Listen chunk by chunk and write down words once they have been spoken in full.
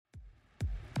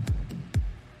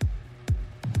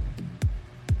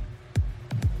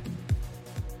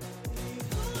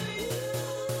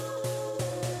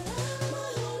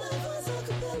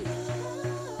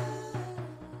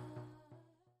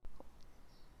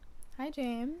Hi,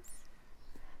 James.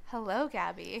 Hello,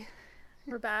 Gabby.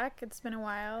 We're back. It's been a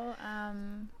while.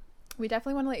 We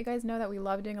definitely want to let you guys know that we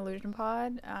love doing Illusion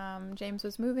Pod. James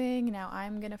was moving. Now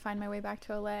I'm going to find my way back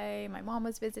to LA. My mom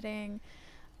was visiting.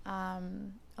 A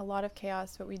lot of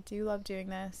chaos, but we do love doing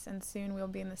this. And soon we'll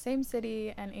be in the same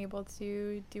city and able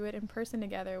to do it in person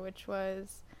together, which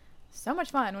was so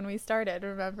much fun when we started.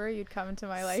 Remember, you'd come to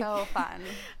my So fun.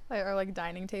 our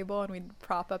dining table, and we'd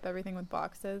prop up everything with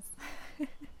boxes.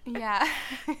 Yeah.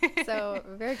 So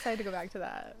very excited to go back to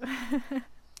that.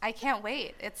 I can't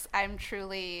wait. It's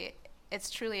truly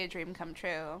a dream come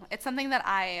true. It's something that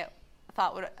I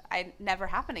thought I'd never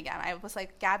happen again. I was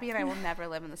like, Gabby and I will never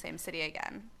live in the same city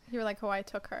again. You were like, oh, I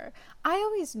took her. I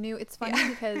always knew. It's funny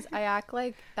because I act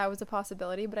like that was a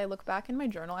possibility, but I look back in my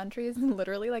journal entries and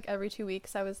literally like every 2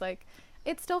 weeks I was like,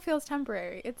 it still feels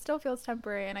temporary. It still feels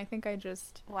temporary. And I think I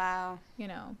just, Wow.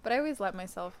 but I always let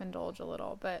myself indulge a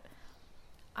little. But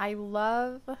I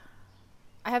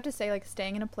have to say, like,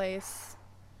 staying in a place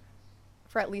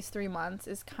for at least 3 months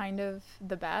is kind of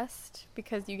the best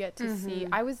because you get to see.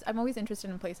 I'm always interested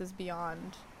in places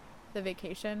beyond the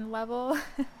vacation level.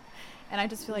 And I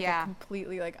just feel like I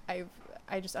completely, like,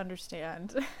 I just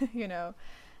understand, So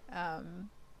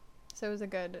it was a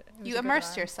good You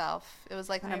immersed yourself. It was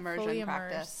like an immersion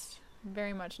practice.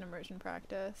 Very much an immersion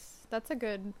practice. It's a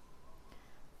good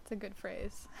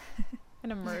phrase.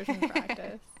 An immersion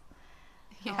practice.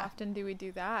 How often do we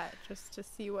do that just to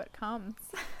see what comes?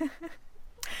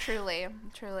 Truly.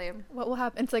 What will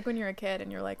happen? It's like when you're a kid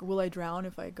and you're like, will I drown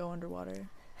if I go underwater?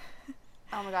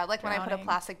 Oh my God, like Drowning. when I put a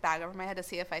plastic bag over my head to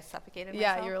see if I suffocated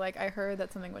myself. Yeah, you were like, I heard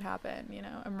that something would happen,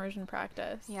 immersion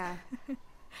practice. Yeah,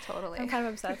 totally. I'm kind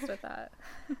of obsessed with that.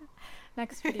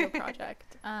 Next video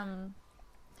project.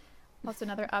 Also,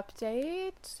 another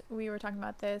update. We were talking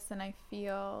about this, and I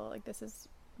feel like this is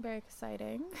very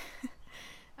exciting.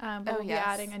 But we'll be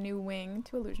adding a new wing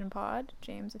to Illusion Pod.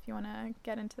 James, if you want to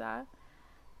get into that.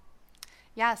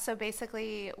 Yeah, so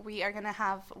basically we are going to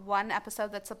have one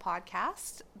episode that's a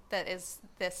podcast that is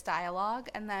this dialogue,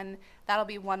 and then that'll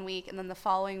be 1 week, and then the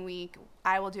following week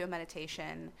I will do a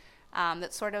meditation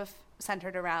that's sort of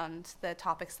centered around the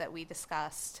topics that we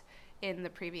discussed in the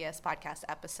previous podcast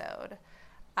episode.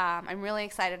 I'm really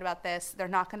excited about this. They're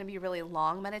not going to be really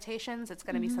long meditations. It's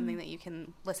going to be something that you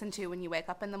can listen to when you wake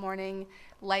up in the morning.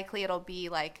 Likely it'll be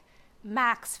like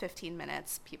max 15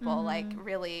 minutes, people, like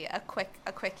really a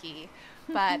quickie.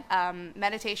 But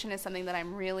meditation is something that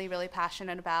I'm really, really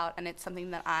passionate about, and it's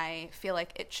something that I feel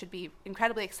like it should be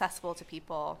incredibly accessible to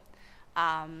people.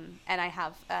 And I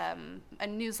have a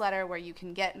newsletter where you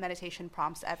can get meditation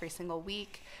prompts every single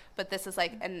week, but this is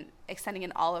like extending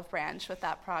an olive branch with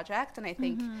that project, and I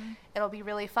think it'll be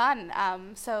really fun.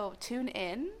 So tune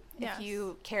in if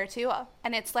you care to.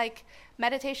 And it's like,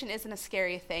 meditation isn't a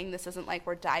scary thing. This isn't like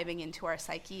we're diving into our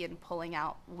psyche and pulling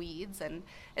out weeds, and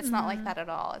it's not like that at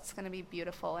all. It's going to be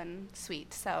beautiful and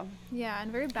sweet. So yeah,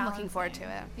 and very balancing. Looking forward to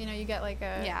it. You get like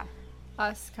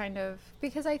us kind of,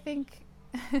 because I think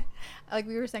like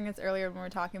we were saying this earlier when we were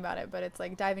talking about it, but it's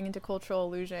like diving into cultural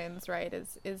illusions, right?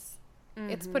 Is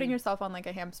it's putting yourself on like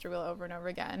a hamster wheel over and over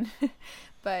again,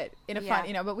 but in a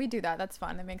fun, but we do that. That's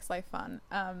fun. It makes life fun.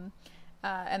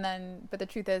 And then, but the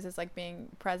truth is like being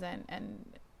present and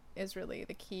is really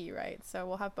the key, right? So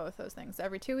we'll have both those things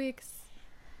every 2 weeks.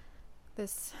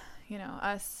 This,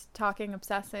 us talking,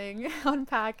 obsessing,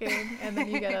 unpacking, and then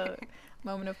you get a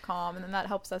moment of calm, and then that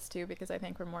helps us too, because I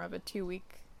think we're more of a two-week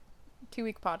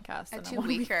podcast than a 1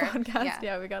 week podcast.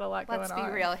 Yeah, we got a lot going on. Let's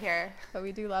be real here. But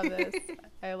we do love this.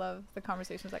 I love the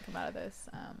conversations that come out of this.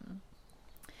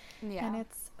 And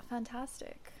it's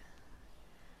fantastic.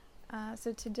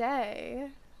 So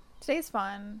today's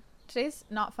fun. Today's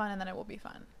not fun, and then it will be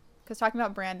fun. Because talking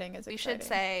about branding is exciting. We should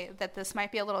say that this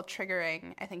might be a little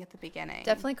triggering, I think, at the beginning.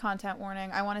 Definitely content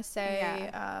warning. I want to say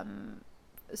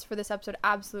for this episode,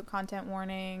 absolute content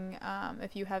warning.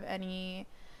 If you have any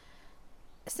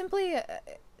simply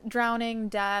drowning,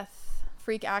 death,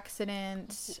 freak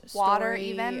accident, water story,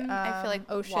 even. I feel like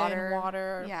ocean,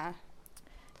 water. Yeah.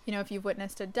 If you've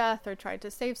witnessed a death or tried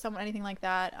to save someone, anything like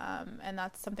that, and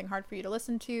that's something hard for you to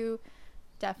listen to,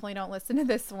 definitely don't listen to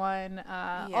this one.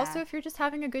 Also, if you're just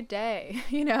having a good day,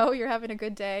 you're having a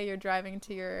good day, you're driving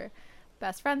to your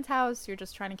best friend's house, you're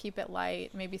just trying to keep it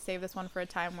light, maybe save this one for a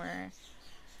time where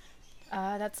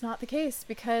that's not the case,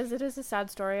 because it is a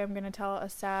sad story. I'm going to tell a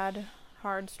sad,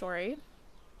 hard story.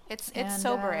 It's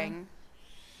sobering.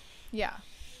 Yeah.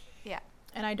 Yeah.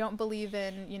 And I don't believe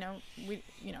in,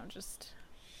 just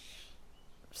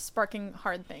sparking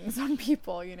hard things on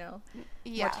people,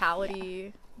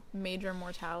 mortality, major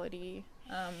mortality.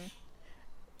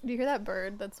 Do you hear that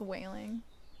bird that's wailing?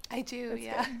 I do, That's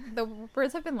yeah. good. The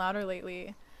birds have been louder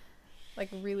lately. Like,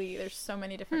 really, there's so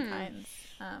many different kinds.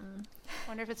 I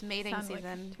wonder if it's mating Sound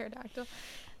season. like pterodactyl.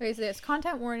 Okay, so there's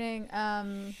content warning.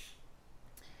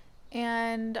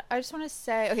 And I just want to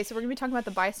say, okay, so we're going to be talking about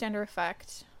the bystander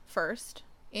effect first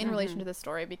in relation to this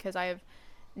story, because I have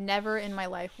never in my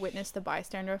life witnessed the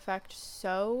bystander effect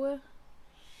so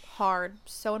hard,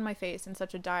 so in my face, in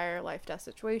such a dire life death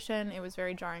situation. It was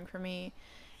very jarring for me.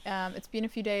 It's been a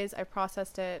few days. I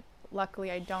processed it.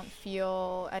 Luckily, I don't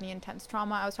feel any intense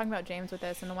trauma. I was talking about James with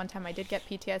this, and the one time I did get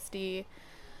PTSD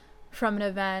from an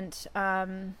event,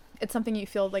 it's something you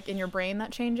feel like in your brain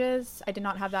that changes. I did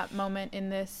not have that moment in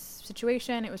this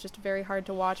situation. It was just very hard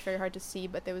to watch, very hard to see,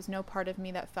 but there was no part of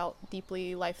me that felt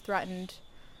deeply life-threatened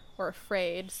or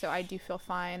afraid, so I do feel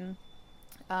fine.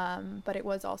 But it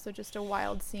was also just a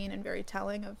wild scene and very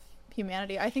telling of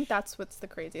humanity. I think that's what's the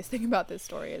craziest thing about this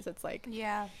story, is it's like,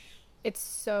 Yeah. it's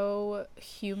so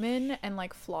human and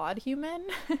like flawed human.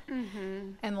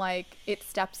 And like it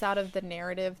steps out of the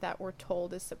narrative that we're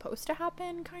told is supposed to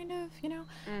happen, kind of, you know.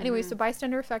 Anyway, so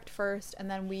bystander effect first, and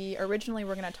then we originally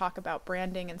were going to talk about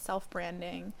branding and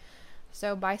self-branding.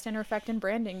 So bystander effect and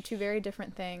branding, two very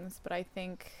different things, but I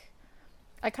think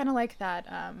I kind of like that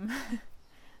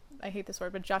I hate this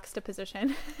word, but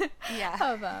juxtaposition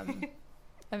Yeah. of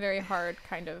a very hard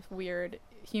kind of weird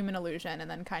human illusion, and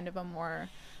then kind of a more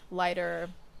lighter,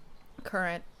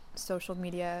 current social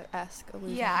media-esque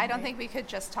illusion. Yeah, I don't right? think we could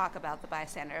just talk about the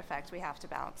bystander effect. We have to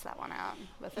balance that one out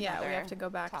with another we have to go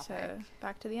back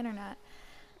topic. to the internet.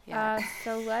 Yeah.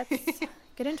 So let's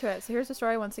get into it. So here's the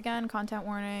story once again. Content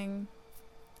warning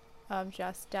of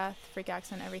just death, freak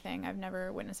accident, everything. I've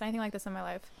never witnessed anything like this in my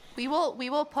life. We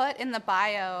will put in the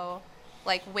bio,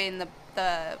 like, when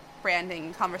the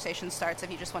branding conversation starts,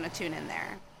 if you just want to tune in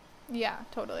there. Yeah,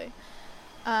 totally.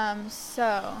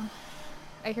 So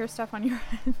I hear stuff on your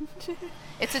end.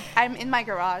 I'm in my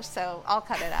garage, so I'll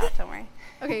cut it out. Don't worry.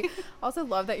 Okay. Also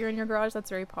love that you're in your garage. That's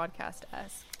very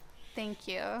podcast-esque. Thank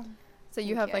you. So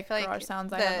you Thank have you. like I feel garage like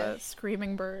sounds. I have a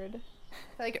screaming bird.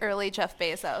 Like early Jeff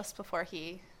Bezos before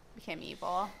he became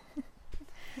evil.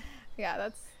 Yeah,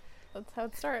 that's how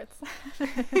it starts. We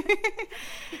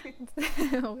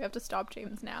have to stop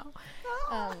James now.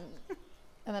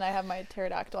 And then I have my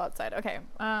pterodactyl outside. Okay.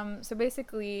 So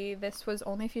basically, this was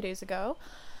only a few days ago.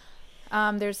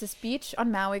 There's this beach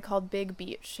on Maui called Big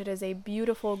Beach. It is a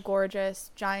beautiful,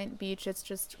 gorgeous, giant beach. It's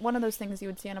just one of those things you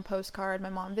would see on a postcard. My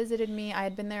mom visited me. I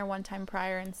had been there one time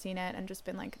prior and seen it, and just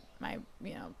been like, I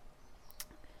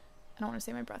don't want to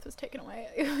say my breath was taken away.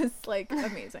 It was like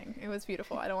amazing. It was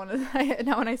beautiful. I don't want to,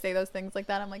 now when I say those things like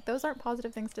that, I'm like, those aren't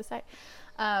positive things to say.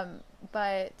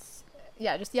 But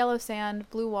yeah, just yellow sand,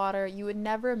 blue water. You would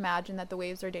never imagine that the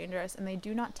waves are dangerous, and they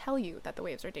do not tell you that the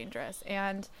waves are dangerous.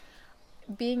 And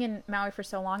being in Maui for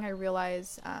so long, I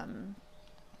realize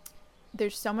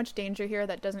there's so much danger here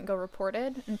that doesn't go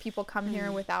reported, and people come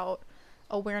here without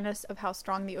awareness of how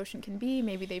strong the ocean can be.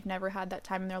 Maybe they've never had that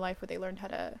time in their life where they learned how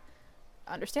to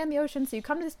understand the ocean. So you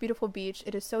come to this beautiful beach.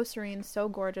 It is so serene, so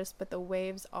gorgeous, but the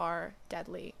waves are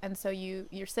deadly. And so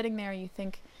you're sitting there, you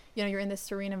think, you're in this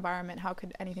serene environment. How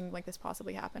could anything like this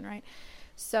possibly happen, right?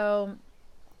 So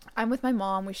I'm with my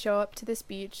mom. We show up to this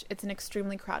beach. It's an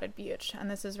extremely crowded beach, and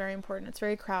this is very important. It's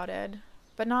very crowded,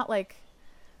 but not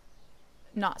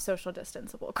social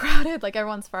distanceable crowded, like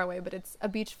everyone's far away, but it's a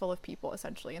beach full of people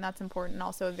essentially, and that's important. And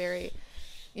also a very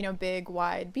big,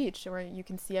 wide beach where you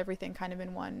can see everything kind of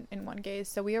in one gaze.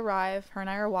 So we arrive, her and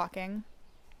I are walking,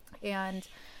 and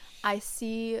I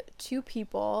see two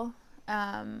people.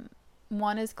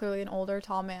 One is clearly an older,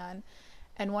 tall man,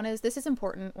 and this is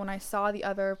important. When I saw the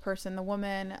other person, the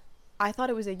woman, I thought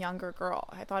it was a younger girl.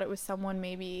 I thought it was like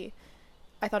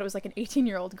an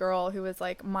 18-year-old girl who was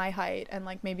like my height and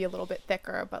like maybe a little bit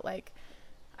thicker, but like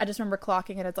I just remember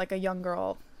clocking it as like a young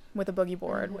girl with a boogie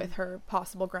board with her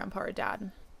possible grandpa or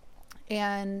dad.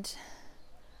 And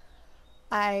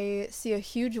I see a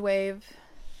huge wave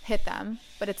hit them,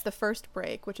 but it's the first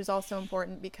break, which is also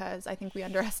important because I think we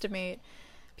underestimate.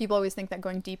 People always think that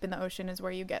going deep in the ocean is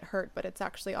where you get hurt, but it's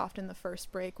actually often the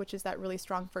first break, which is that really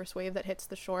strong first wave that hits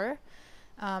the shore,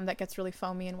 that gets really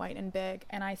foamy and white and big.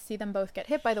 And I see them both get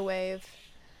hit by the wave,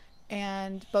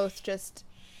 and both just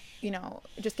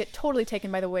get totally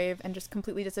taken by the wave and just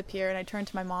completely disappear. And I turned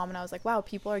to my mom and I was like, wow,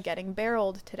 people are getting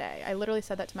barreled today. I literally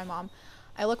said that to my mom.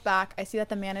 I look back, I see that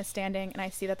the man is standing, and I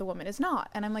see that the woman is not.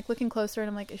 And I'm like looking closer, and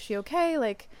I'm like, is she okay?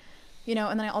 Like, and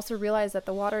then I also realized that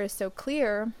the water is so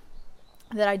clear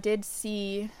that I did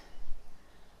see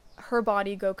her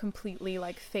body go completely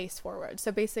like face forward.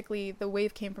 So basically the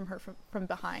wave came from her from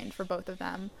behind for both of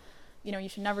them. You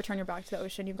should never turn your back to the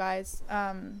ocean, you guys.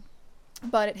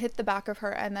 but it hit the back of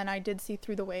her, and then I did see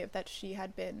through the wave that she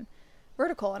had been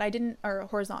vertical, and I didn't, or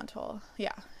horizontal.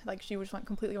 Yeah, like she just went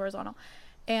completely horizontal.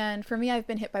 And for me, I've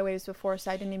been hit by waves before,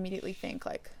 so I didn't immediately think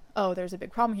like, oh, there's a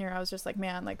big problem here. I was just like,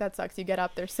 man, like that sucks. You get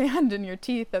up, there's sand in your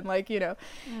teeth, and like, you know,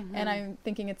 and I'm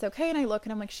thinking it's okay. And I look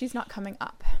and I'm like, she's not coming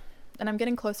up. And I'm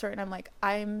getting closer and I'm like,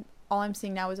 all I'm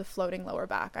seeing now is a floating lower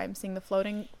back. I'm seeing the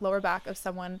floating lower back of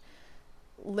someone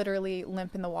literally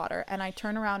limp in the water. And I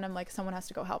turn around and I'm like, someone has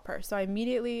to go help her. So I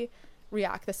immediately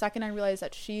react. The second I realize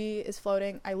that she is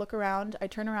floating, I look around, I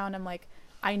turn around, I'm like,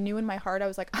 I knew in my heart, I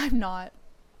was like, I'm not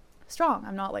strong.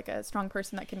 I'm not like a strong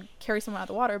person that can carry someone out of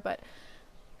the water, but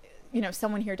you know,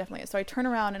 someone here definitely is. So I turn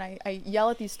around and I yell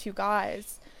at these two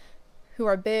guys who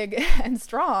are big and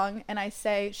strong, and I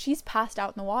say, she's passed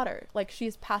out in the water. Like,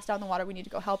 she's passed out in the water. We need to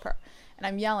go help her. And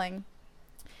I'm yelling.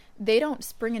 They don't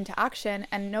spring into action,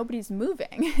 and nobody's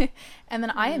moving. And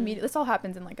then I immediately, this all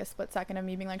happens in like a split second of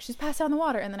me being like, she's passed out in the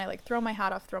water. And then I like throw my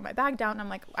hat off, throw my bag down, and I'm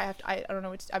like, I don't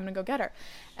know I'm gonna go get her.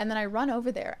 And then I run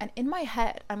over there, and in my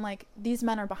head, I'm like, these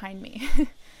men are behind me.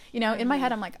 You know, in my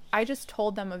head, I'm like, I just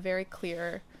told them a very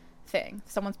clear thing.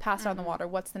 Someone's passed out in the water.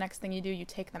 What's the next thing you do? You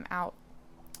take them out.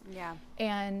 Yeah.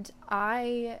 And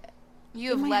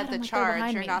you've led the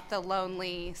charge. You're not the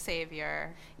lonely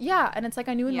savior. Yeah. And it's like,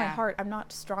 I knew in my heart, I'm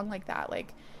not strong like that.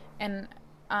 Like, and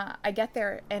I get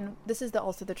there, and this is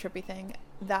also the trippy thing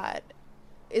that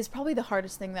is probably the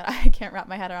hardest thing that I can't wrap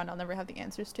my head around. I'll never have the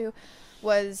answers to,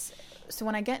 was, so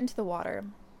when I get into the water,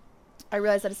 I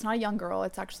realize that it's not a young girl.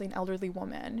 It's actually an elderly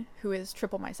woman who is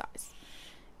triple my size.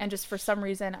 And just for some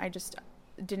reason, I just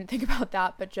didn't think about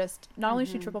that, but just not only is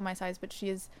she triple my size, but she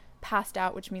is passed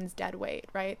out, which means dead weight,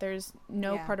 right? There's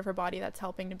no part of her body that's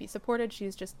helping to be supported.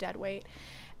 She's just dead weight.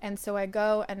 And so I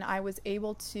go, and I was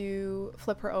able to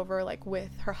flip her over like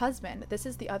with her husband. This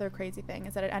is the other crazy thing,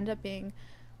 is that it ended up being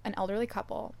an elderly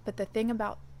couple. But the thing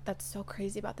that's so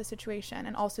crazy about the situation,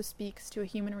 and also speaks to a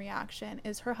human reaction,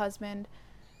 is her husband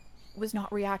was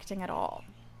not reacting at all.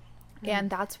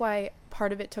 And that's why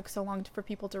part of it took so long for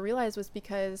people to realize, was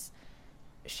because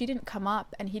she didn't come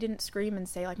up, and he didn't scream and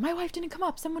say like, my wife didn't come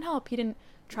up, someone help. He didn't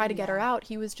try to get her out.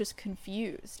 He was just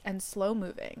confused and slow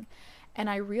moving.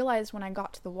 And I realized when I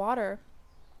got to the water,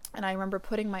 and I remember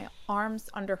putting my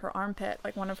arms under her armpit,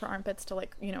 like one of her armpits, to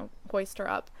like, you know, hoist her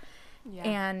up. Yeah.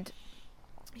 And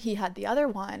he had the other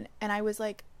one, and I was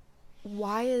like,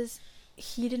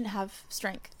 he didn't have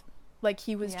strength. Like,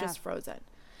 he was just frozen.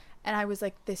 And I was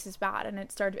like, this is bad. And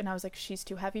it started, and I was like, she's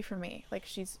too heavy for me. Like,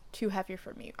 she's too heavy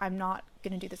for me. I'm not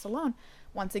going to do this alone.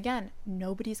 Once again,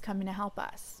 nobody's coming to help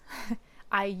us.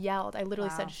 I yelled. I literally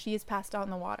said, she is passed out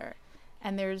in the water.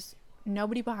 And there's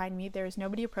nobody behind me. There's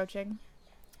nobody approaching.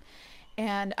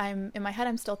 And in my head,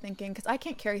 I'm still thinking, because I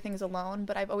can't carry things alone,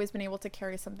 but I've always been able to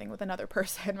carry something with another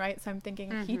person, right? So I'm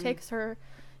thinking, he takes her,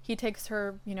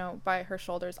 you know, by her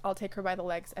shoulders. I'll take her by the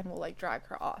legs, and we'll like drag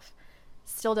her off.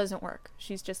 Still doesn't work.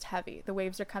 She's just heavy. The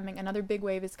waves are coming. Another big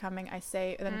wave is coming. I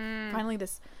say, and then finally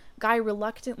this guy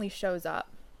reluctantly shows up,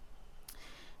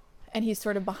 and he's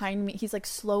sort of behind me. He's like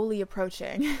slowly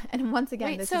approaching. And once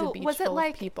again, this is a beach full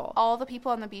of people. All the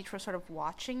people on the beach were sort of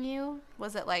watching you?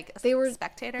 Was it like they were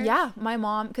spectators? Yeah,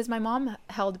 because my mom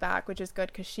held back, which is good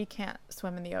because she can't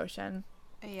swim in the ocean.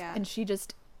 Yeah. And she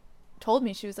just told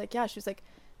me, she was like,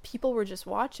 people were just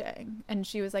watching. And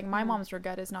she was like, my mom's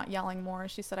regret is not yelling more.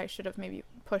 She said I should have maybe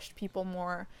pushed people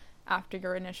more after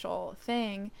your initial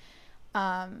thing.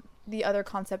 The other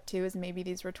concept too is maybe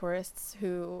these were tourists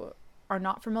who are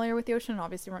not familiar with the ocean and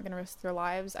obviously weren't going to risk their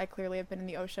lives. I clearly have been in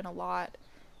the ocean a lot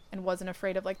and wasn't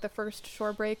afraid of like the first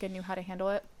shore break and knew how to handle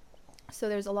it. So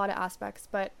there's a lot of aspects,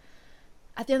 but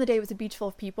at the end of the day, it was a beach full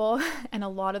of people, and a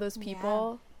lot of those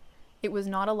people, it was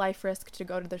not a life risk to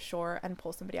go to the shore and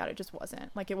pull somebody out. It just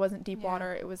wasn't. Like, it wasn't deep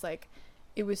water. It was like,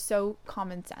 it was so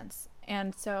common sense.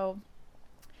 And so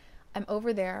I'm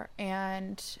over there,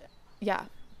 and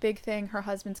big thing. Her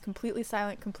husband's completely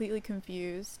silent, completely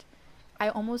confused. I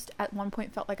almost at one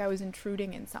point felt like I was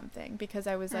intruding in something, because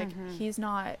I was like, he's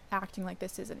not acting like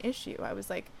this is an issue. I was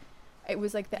like, it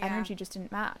was like the energy just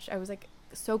didn't match. I was like,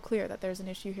 so clear that there's an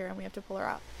issue here and we have to pull her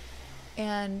out.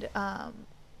 And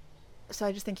so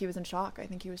I just think he was in shock. I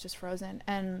think he was just frozen,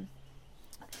 and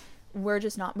we're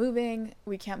just not moving.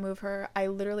 We can't move her. I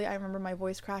remember my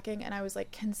voice cracking, and I was like,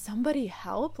 can somebody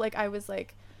help? Like, I was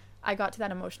like, I got to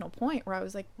that emotional point where I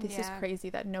was like, this is crazy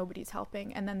that nobody's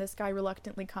helping. And then this guy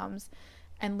reluctantly comes,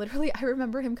 and literally I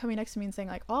remember him coming next to me and saying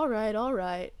like, all right,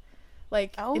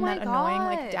 like in that annoying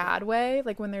like dad way,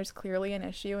 like when there's clearly an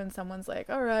issue and someone's like,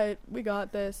 all right, we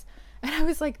got this. And I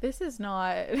was like, this is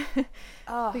not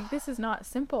like, this is not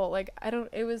simple. Like,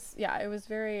 it was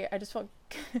very, I just felt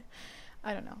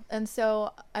I don't know. And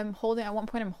so at one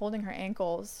point I'm holding her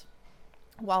ankles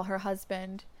while her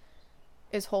husband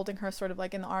is holding her sort of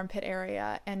like in the armpit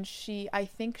area, and I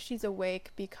think she's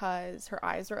awake because her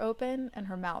eyes are open and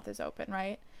her mouth is open,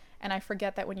 right? And I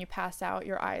forget that when you pass out,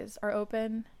 your eyes are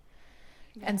open.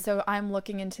 Yeah. And so I'm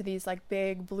looking into these like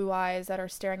big blue eyes that are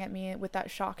staring at me with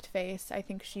that shocked face. I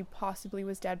think she possibly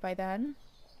was dead by then.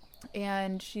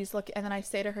 And and then I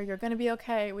say to her, "You're going to be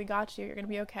okay. We got you. You're going to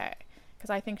be okay." Because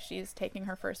I think she's taking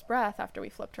her first breath after we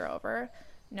flipped her over.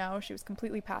 No, she was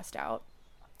completely passed out.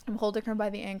 I'm holding her by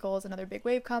the ankles. Another big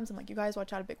wave comes. I'm like, "You guys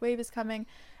watch out, a big wave is coming."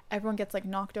 Everyone gets like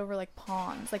knocked over like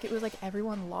pawns. Like it was like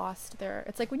everyone lost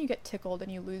it's like when you get tickled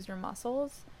and you lose your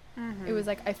muscles. Mm-hmm. It was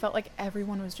like I felt like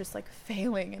everyone was just like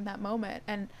failing in that moment.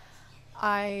 And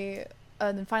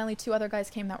then finally 2 other guys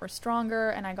came that were stronger,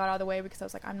 and I got out of the way because I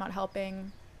was like, I'm not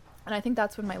helping. And I think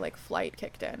that's when my like flight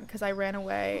kicked in, because I ran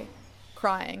away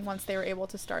crying once they were able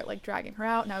to start like dragging her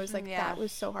out. And I was like, that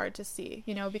was so hard to see,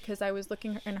 because I was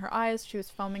looking in her eyes, she was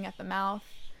foaming at the mouth,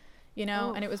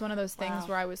 and it was one of those things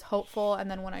where I was hopeful,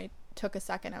 and then when I took a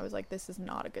second, I was like, this is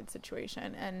not a good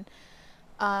situation.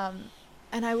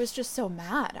 And I was just so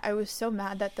mad. I was so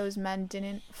mad that those men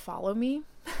didn't follow me.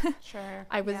 Sure.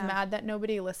 I was mad that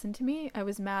nobody listened to me. I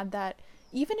was mad that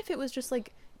even if it was just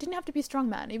like, didn't have to be strong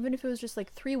men, even if it was just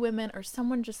like 3 women or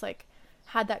someone just like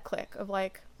had that click of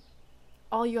like,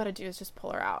 all you gotta do is just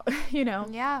pull her out,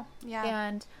 Yeah.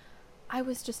 And I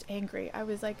was just angry. I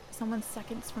was like, someone's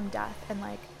seconds from death, and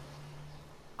like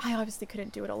I obviously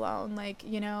couldn't do it alone, like,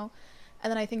 and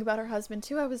then I think about her husband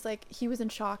too. I was like, he was in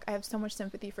shock. I have so much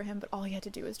sympathy for him, but all he had to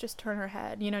do was just turn her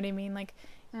head, you know what I mean? Like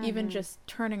even just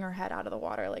turning her head out of the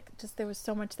water, like just there was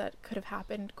so much that could have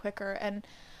happened quicker. And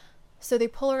so they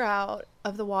pull her out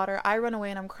of the water. I run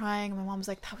away and I'm crying. My mom's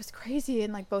like, that was crazy.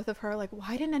 And like both of her, like,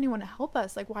 why didn't anyone help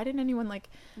us? Like, why didn't anyone like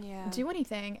do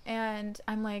anything? And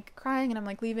I'm like crying and I'm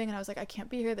like leaving. And I was like, I can't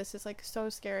be here. This is like so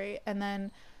scary. And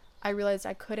then I realized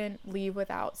I couldn't leave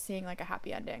without seeing like a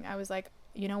happy ending. I was like,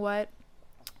 you know what?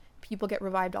 People get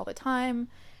revived all the time.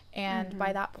 And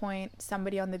by that point,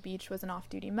 somebody on the beach was an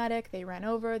off-duty medic. They ran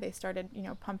over. They started,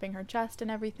 pumping her chest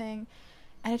and everything.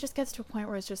 And it just gets to a point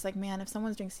where it's just like, man, if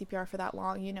someone's doing CPR for that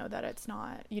long, that it's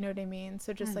not, you know what I mean?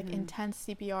 So just like intense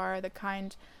CPR, the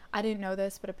kind, I didn't know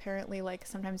this, but apparently like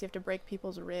sometimes you have to break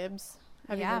people's ribs.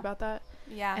 Have you heard about that?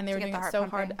 Yeah. And they were doing it so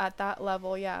hard at that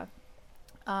level. Yeah.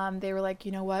 They were like,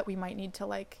 you know what, we might need to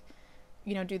like,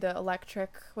 do the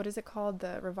electric, what is it called?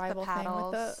 The revival thing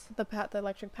with the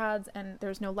electric pads. And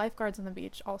there's no lifeguards on the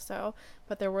beach also,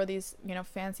 but there were these,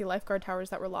 fancy lifeguard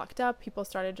towers that were locked up. People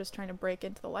started just trying to break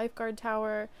into the lifeguard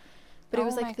tower. But it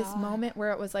was like this moment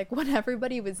where it was like when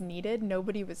everybody was needed,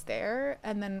 nobody was there.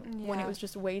 And then when it was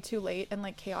just way too late and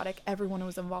like chaotic, everyone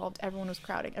was involved. Everyone was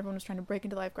crowding. Everyone was trying to break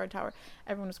into the lifeguard tower.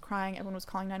 Everyone was crying. Everyone was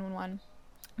calling 911.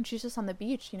 And she's just on the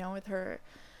beach, with her,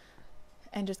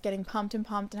 and just getting pumped. And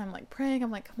I'm like praying.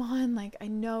 I'm like, come on. Like, I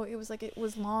know it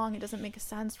was long. It doesn't make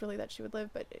sense really that she would live,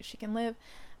 but she can live.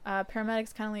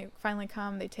 Paramedics finally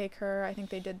come. They take her. I think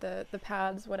they did the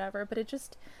pads, whatever. But it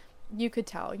just, you could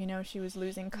tell, she was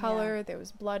losing color. Yeah. There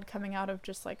was blood coming out of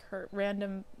just like her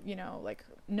random, like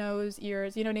nose,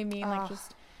 ears, you know what I mean? Like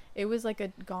just, it was like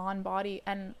a gone body.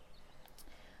 And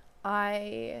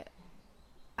I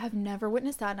have never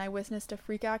witnessed that. And I witnessed a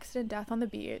freak accident death on the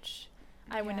beach.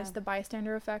 I witnessed the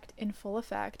bystander effect in full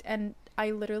effect. And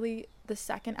I literally, the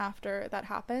second after that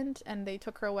happened and they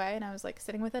took her away and I was like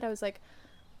sitting with it, I was like,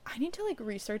 I need to like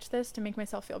research this to make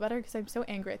myself feel better because I'm so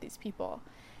angry at these people.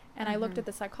 And I looked at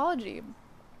the psychology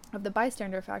of the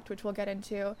bystander effect, which we'll get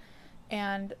into,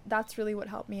 and that's really what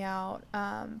helped me out.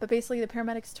 But basically the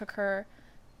paramedics took her,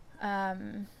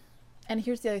 and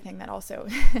here's the other thing that also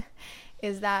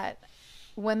is that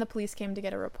when the police came to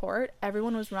get a report,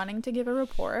 everyone was running to give a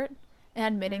report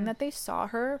and admitting that they saw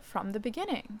her from the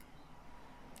beginning,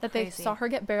 that Crazy. They saw her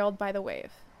get barreled by the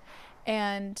wave.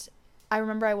 And I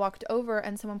remember I walked over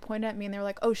and someone pointed at me and they were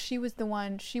like, oh, she was the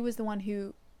one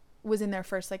who was in there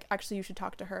first, like actually you should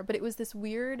talk to her. But it was this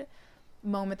weird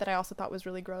moment that I also thought was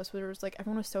really gross, where it was like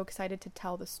everyone was so excited to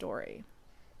tell the story.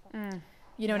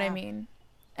 You know what I mean?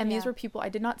 And these were people I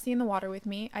did not see in the water with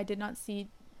me. I did not see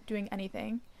doing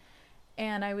anything.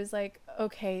 And I was like,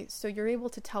 okay, so you're able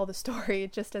to tell the story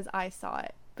just as I saw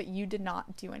it, but you did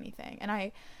not do anything. And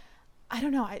I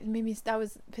don't know,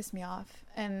 pissed me off.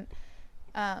 And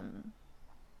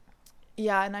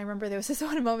yeah, and I remember there was this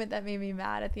one moment that made me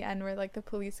mad at the end where like the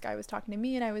police guy was talking to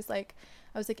me and I was like,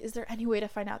 is there any way to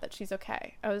find out that she's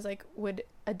okay? I was like, would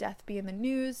a death be in the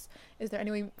news? Is there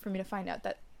any way for me to find out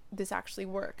that this actually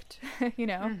worked?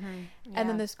 And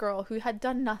then this girl who had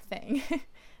done nothing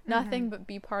but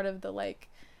be part of the like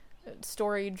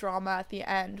story drama at the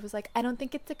end was like, I don't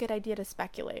think it's a good idea to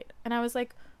speculate. And I was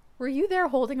like, were you there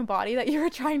holding a body that you were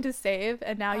trying to save,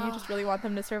 and now you just really want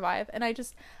them to survive? And I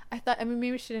thought, I mean,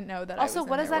 maybe she didn't know that. Also,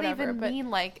 what does that whatever, even mean?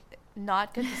 Like,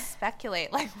 not good to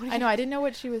speculate? Like, I know, I didn't know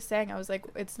what she was saying. I was like,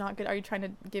 it's not good. Are you trying to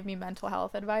give me mental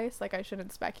health advice? Like, I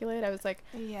shouldn't speculate. I was like,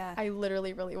 yeah, I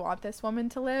literally really want this woman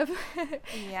to live.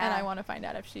 yeah, and I want to find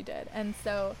out if she did. And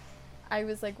so I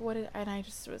was like, and I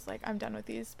just was like, I'm done with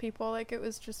these people. Like, it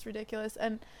was just ridiculous.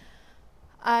 And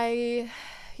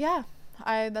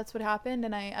that's what happened.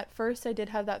 And at first I did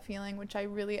have that feeling, which I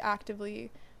really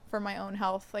actively, for my own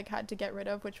health, like, had to get rid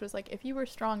of, which was like, if you were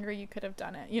stronger, you could have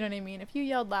done it. You know what I mean? If you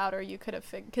yelled louder, you could have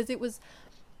because it was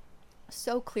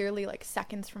so clearly like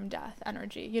seconds from death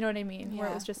energy. You know what I mean? Where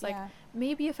it was just like,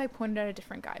 maybe if I pointed at a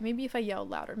different guy, maybe if I yelled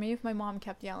louder, maybe if my mom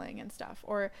kept yelling and stuff,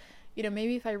 or, you know,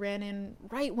 maybe if I ran in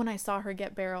right when I saw her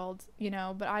get barreled, you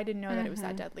know, but I didn't know that it was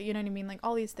that deadly. You know what I mean? Like,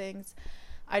 all these things,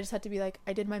 I just had to be like,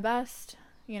 I did my best,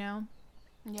 you know?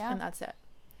 Yeah. And that's it.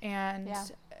 And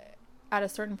at a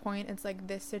certain point, it's like,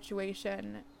 this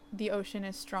situation, the ocean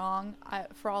is strong.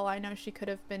 For all I know, she could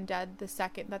have been dead the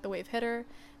second that the wave hit her,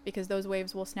 because those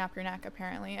waves will snap your neck,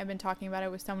 apparently. I've been talking about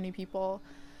it with so many people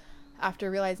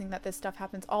after realizing that this stuff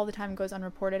happens all the time, goes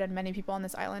unreported, and many people on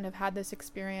this island have had this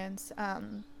experience.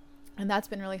 And that's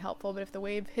been really helpful. But if the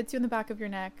wave hits you in the back of your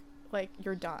neck, like,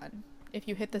 you're done. If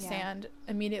you hit the sand,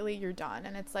 immediately you're done.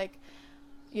 And it's like,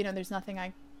 you know, there's nothing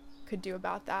I could do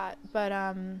about that. But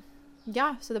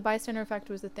so the bystander effect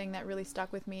was the thing that really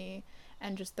stuck with me,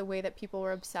 and just the way that people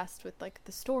were obsessed with, like,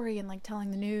 the story and, like,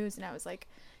 telling the news. And I was like,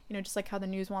 you know, just like how the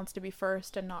news wants to be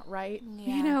first and not right,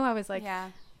 you know, I was like,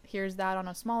 here's that on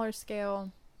a smaller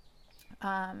scale.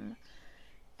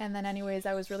 And then anyways,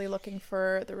 I was really looking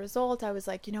for the result. I was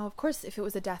like, you know, of course, if it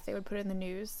was a death, they would put it in the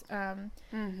news.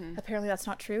 Apparently that's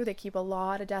not true. They keep a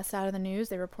lot of deaths out of the news.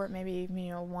 They report maybe, you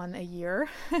know, one a year,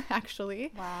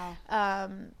 actually. Wow.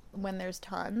 When there's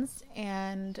tons.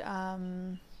 And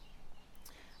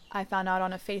I found out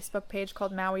on a Facebook page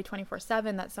called Maui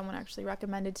 24/7 that someone actually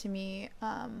recommended to me,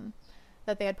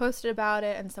 that they had posted about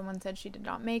it, and someone said she did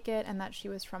not make it, and that she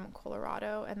was from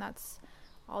Colorado. And that's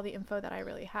all the info that I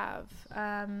really have.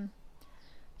 And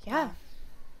I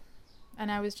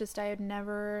had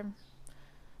never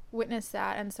witnessed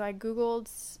that. And so I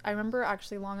remember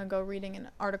actually long ago reading an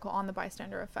article on the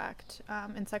bystander effect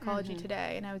in Psychology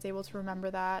Today, and I was able to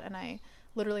remember that. And I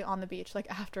literally on the beach, like,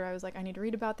 after, I was like, I need to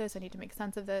read about this, I need to make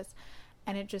sense of this.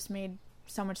 And it just made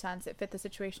so much sense. It fit the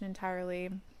situation entirely.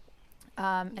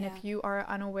 And if you are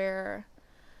unaware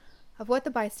of what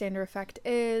the bystander effect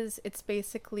is, it's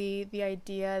basically the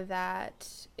idea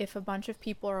that if a bunch of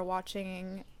people are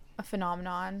watching a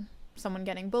phenomenon, someone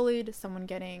getting bullied, someone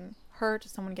getting hurt,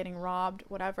 someone getting robbed,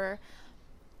 whatever,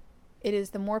 it is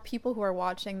the more people who are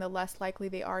watching, the less likely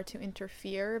they are to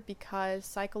interfere, because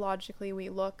psychologically we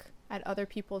look at other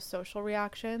people's social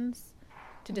reactions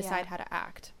to decide how to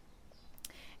act.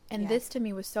 And this to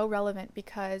me was so relevant,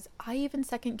 because I even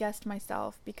second guessed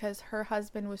myself, because her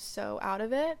husband was so out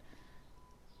of it,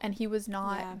 and he was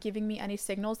not giving me any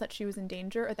signals that she was in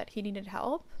danger or that he needed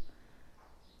help,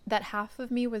 that half of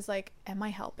me was like, am I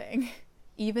helping?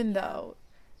 Even though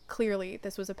clearly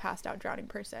this was a passed out drowning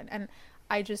person. And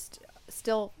I just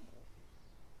still,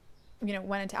 you know,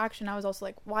 went into action. I was also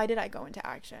like, why did I go into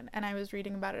action? And I was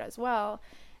reading about it as well.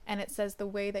 And it says the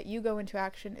way that you go into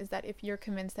action is that if you're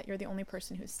convinced that you're the only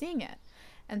person who's seeing it.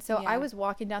 And so I was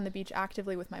walking down the beach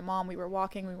actively with my mom. We were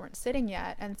walking, we weren't sitting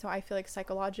yet. And so I feel like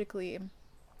psychologically,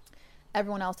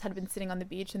 everyone else had been sitting on the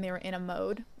beach and they were in a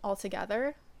mode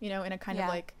altogether, you know, in a kind of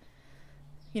like,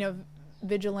 you know,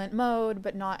 vigilant mode,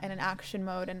 but not in an action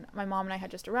mode. And my mom and I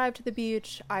had just arrived to the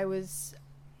beach.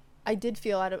 I did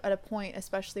feel at a point,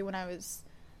 especially when I was,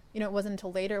 you know, it wasn't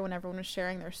until later when everyone was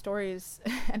sharing their stories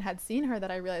and had seen her,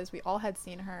 that I realized we all had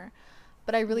seen her.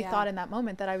 But I really thought in that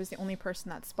moment that I was the only person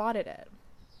that spotted it.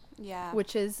 Yeah.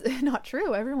 Which is not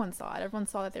true. Everyone saw it. Everyone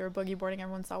saw that they were boogie boarding.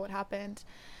 Everyone saw what happened.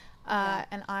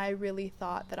 And I really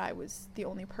thought that I was the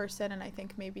only person. And I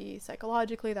think maybe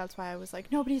psychologically, that's why I was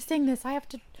like, nobody's seeing this. I have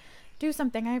to do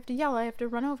something. I have to yell. I have to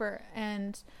run over.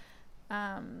 And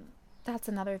that's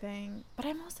another thing. But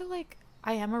I'm also like,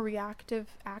 I am a reactive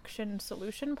action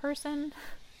solution person,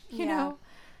 you know?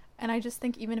 And I just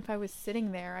think even if I was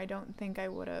sitting there, I don't think I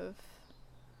would have,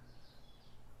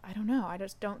 I don't know. I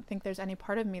just don't think there's any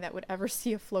part of me that would ever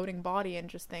see a floating body and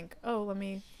just think, oh, let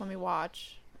me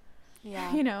watch.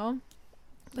 Yeah. You know?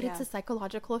 But it's a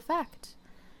psychological effect.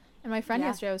 And my friend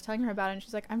yesterday, I was telling her about it, and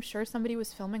she's like, I'm sure somebody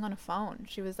was filming on a phone.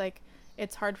 She was like,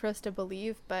 it's hard for us to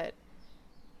believe, but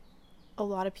a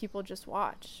lot of people just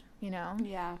watch, you know?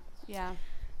 Yeah.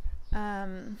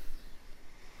 Yeah.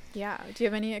 Do you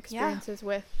have any experiences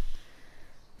with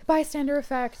the bystander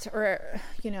effect, or,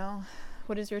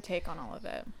 what is your take on all of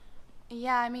it?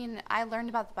 Yeah, I mean, I learned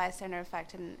about the bystander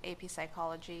effect in AP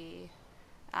psychology,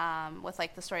 with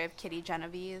like the story of Kitty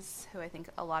Genovese, who I think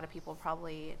a lot of people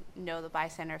probably know the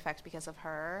bystander effect because of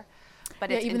her. But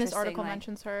yeah, it's even this interesting, article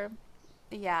mentions her.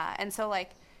 Yeah, and so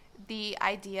like the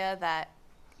idea that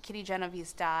Kitty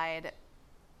Genovese died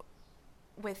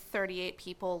with 38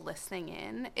 people listening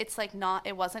in, it's like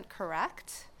it wasn't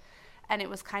correct. And it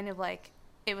was kind of like,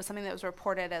 it was something that was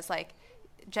reported as like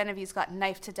Genovese got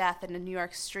knifed to death in a New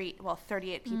York street while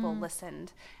 38 people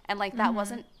listened. And like that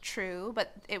wasn't true,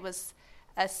 but it was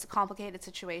a complicated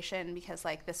situation because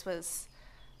like this was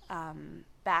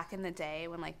back in the day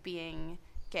when like being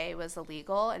gay was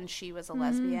illegal, and she was a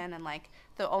lesbian, and like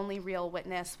the only real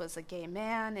witness was a gay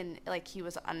man, and like he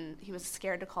was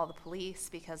scared to call the police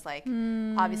because like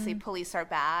obviously police are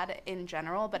bad in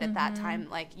general, but at that time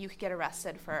like you could get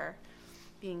arrested for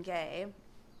being gay.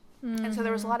 And so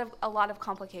there was a lot of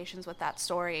complications with that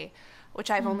story,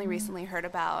 which I've only recently heard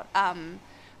about.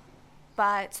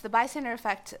 But the bystander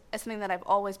effect is something that I've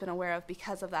always been aware of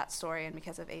because of that story and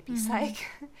because of AP Psych.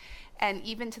 And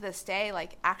even to this day,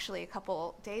 like actually a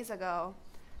couple days ago,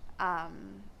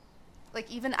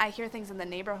 like even I hear things in the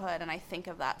neighborhood and I think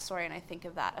of that story and I think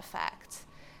of that effect.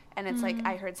 And it's like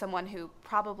I heard someone who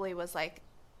probably was like,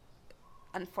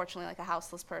 unfortunately, like a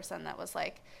houseless person that was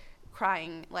like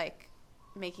crying, like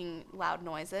making loud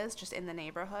noises just in the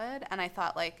neighborhood. And I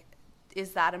thought, like,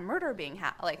 is that a murder being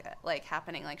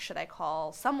happening? Like, should I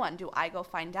call someone? Do I go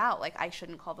find out? Like, I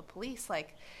shouldn't call the police.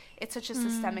 Like, it's such a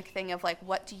systemic thing of like,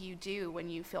 what do you do when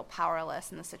you feel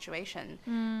powerless in the situation?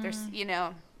 There's,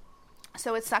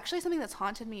 so it's actually something that's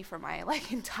haunted me for my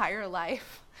like entire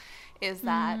life, is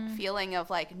that feeling of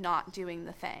like not doing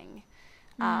the thing.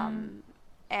 And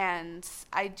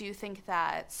I do think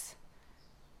that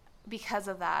because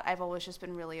of that, I've always just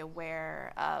been really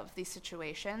aware of these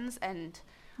situations. And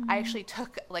I actually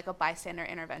took like a bystander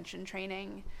intervention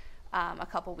training a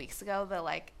couple weeks ago,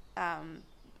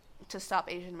 to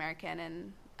stop Asian American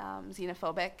and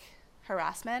xenophobic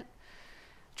harassment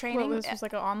training. What, was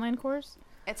like an online course?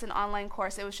 It's an online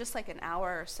course. It was just like an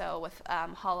hour or so with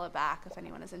Hala Back, if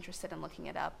anyone is interested in looking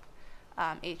it up.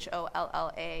 HOLLABACK.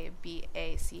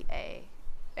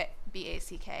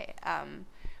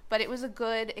 But it was a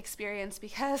good experience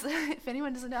because if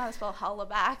anyone doesn't know how to spell Hala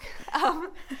Back, well,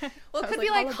 it could be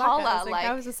like Hala.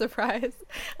 That was a surprise.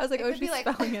 I was like, oh, she's like,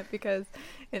 spelling it because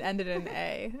it ended in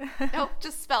A. Nope,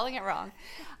 just spelling it wrong.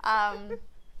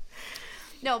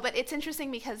 No, but it's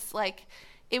interesting because like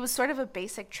it was sort of a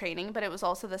basic training, but it was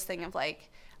also this thing of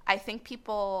like, I think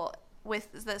people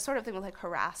with the sort of thing with like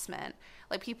harassment,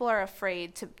 like people are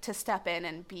afraid to step in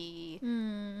and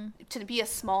to be a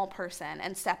small person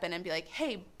and step in and be like,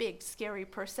 hey, big scary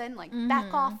person, like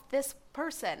back off this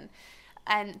person.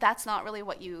 And that's not really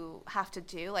what you have to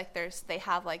do. Like they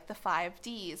have like the 5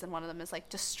 Ds, and one of them is like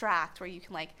distract, where you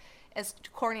can like, as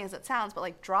corny as it sounds, but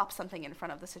like drop something in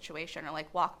front of the situation, or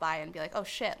like walk by and be like, oh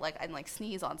shit, like, and like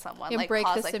sneeze on someone, like break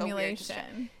cause the like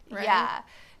simulation, right?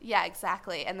 Yeah,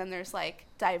 exactly. And then there's like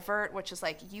divert, which is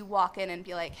like you walk in and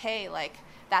be like, hey, like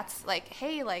that's like,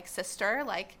 hey, like sister,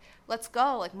 like let's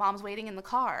go, like mom's waiting in the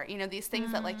car. These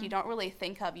things that like you don't really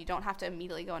think of. You don't have to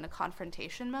immediately go into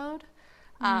confrontation mode.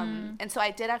 And so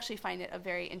I did actually find it a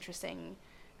very interesting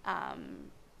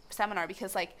seminar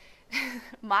because like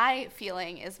my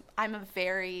feeling is I'm a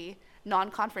very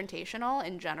non-confrontational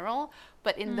in general,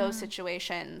 but in those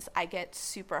situations I get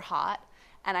super hot.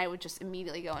 And I would just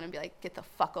immediately go in and be like, get the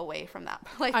fuck away from that.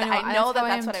 Like, I know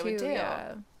that's what I would do.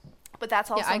 Yeah. But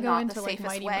that's also not the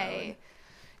safest way. Mode.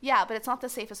 Yeah, but it's not the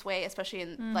safest way, especially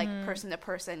in like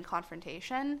person-to-person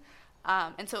confrontation.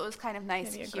 And so it was kind of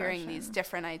nice hearing these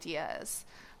different ideas.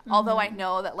 Although I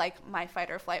know that like my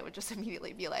fight or flight would just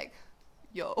immediately be like,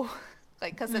 yo,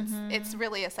 like, because it's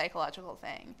really a psychological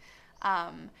thing.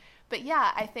 But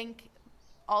yeah, I think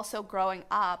also growing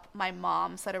up, my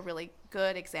mom set a really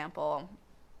good example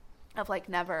of like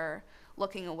never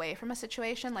looking away from a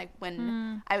situation. Like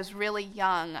when I was really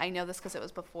young, I know this because it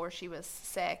was before she was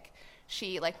sick,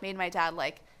 she like made my dad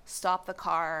like stop the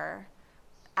car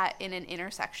in an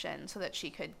intersection so that she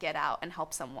could get out and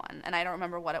help someone. And I don't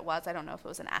remember what it was. I don't know if it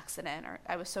was an accident or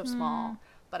I was so small,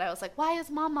 but I was like, why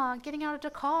is mama getting out of the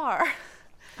car?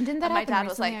 Didn't that happen recently?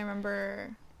 Was like, I remember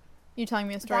you telling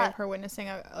me a story of her witnessing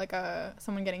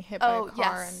someone getting hit by a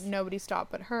car and nobody stopped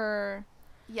but her.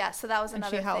 Yeah, so that was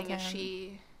another thing.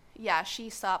 She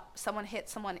stopped. Someone hit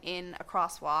someone in a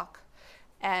crosswalk,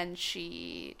 and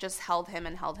she just held him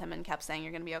and kept saying,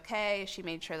 "You're gonna be okay." She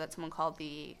made sure that someone called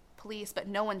the police, but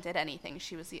no one did anything.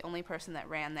 She was the only person that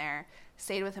ran there,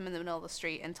 stayed with him in the middle of the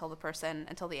street until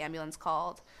the ambulance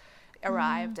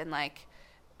arrived. And like,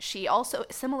 she also,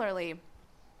 similarly,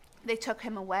 they took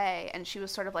him away, and she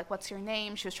was sort of like, what's your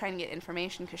name? She was trying to get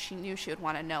information because she knew she would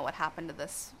want to know what happened to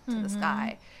this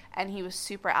guy. And he was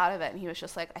super out of it, and he was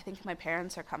just like, I think my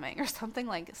parents are coming, or something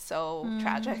like so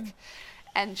tragic.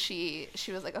 And she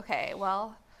was like, okay,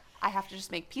 well, I have to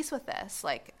just make peace with this.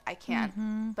 Like, I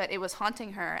can't. But it was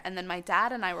haunting her. And then my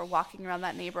dad and I were walking around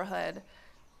that neighborhood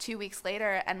 2 weeks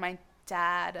later, and my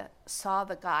dad saw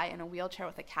the guy in a wheelchair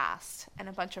with a cast and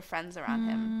a bunch of friends around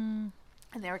him.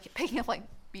 And they were picking up, like,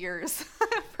 beers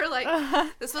for, like,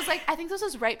 this was, like, I think this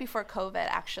was right before COVID,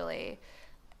 actually.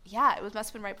 Yeah, it must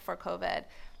have been right before COVID,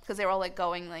 because they were all, like,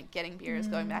 going, like, getting beers,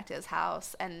 going back to his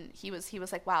house. And he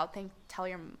was like, wow, tell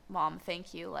your mom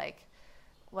thank you, like,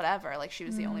 whatever. Like, she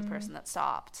was the only person that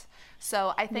stopped.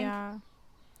 So I think,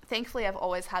 thankfully, I've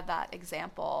always had that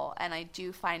example, and I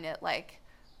do find it, like,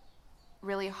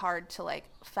 really hard to, like,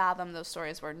 fathom those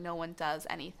stories where no one does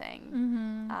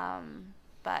anything.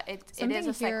 But it is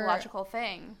a psychological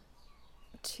thing.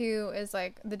 Too, is,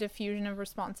 like, the diffusion of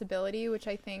responsibility, which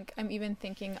I think I'm even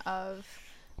thinking of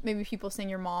maybe people saying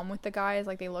your mom with the guys,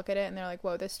 like, they look at it and they're like,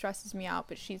 whoa, this stresses me out,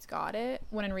 but she's got it.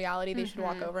 When in reality, they should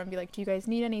walk over and be like, do you guys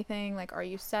need anything? Like, are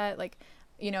you set? Like,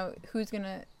 you know,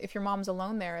 if your mom's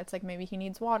alone there, it's like, maybe he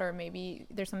needs water. Maybe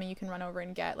there's something you can run over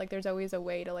and get. Like, there's always a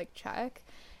way to, like, check.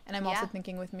 And I'm also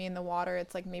thinking with me in the water,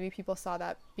 it's like, maybe people saw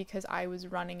that because I was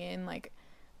running in, like,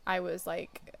 I was,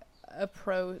 like, a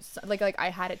pro, like I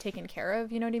had it taken care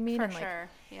of, you know what I mean? For and like sure.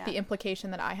 Yeah. The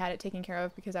implication that I had it taken care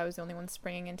of because I was the only one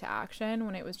springing into action,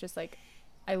 when it was just like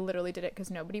I literally did it because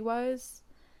nobody was,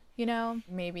 you know.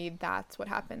 Maybe that's what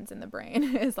happens in the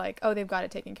brain is like, oh, they've got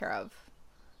it taken care of,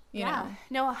 you know.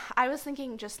 No, I was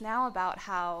thinking just now about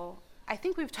how, I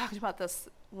think we've talked about this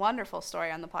wonderful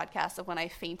story on the podcast of when I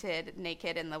fainted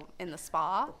naked in the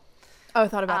spa. Oh, I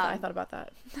thought about that. I thought about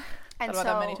that. And thought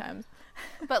about that many times.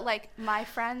 But, like, my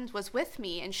friend was with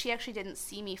me, and she actually didn't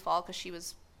see me fall because she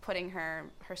was putting her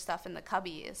stuff in the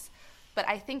cubbies. But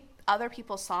I think other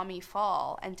people saw me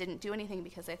fall and didn't do anything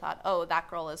because they thought, oh, that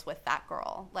girl is with that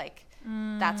girl. Like,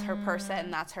 that's her person.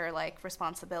 That's her, like,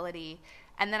 responsibility.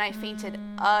 And then I fainted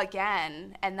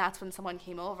again, and that's when someone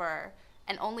came over.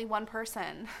 And only one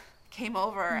person came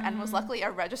over and was luckily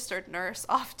a registered nurse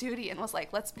off duty and was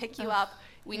like, let's pick you up.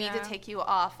 We need to take you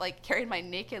off. Like, carried my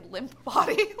naked, limp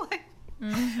body. Like,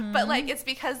 but, like, it's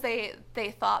because they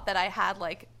thought that I had,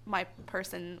 like, my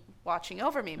person watching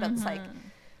over me. But it's like,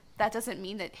 that doesn't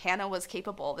mean that Hannah was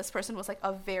capable. This person was, like,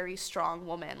 a very strong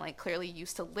woman, like, clearly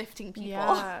used to lifting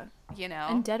people, you know?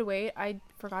 And dead weight, I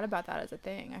forgot about that as a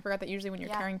thing. I forgot that usually when you're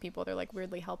carrying people, they're, like,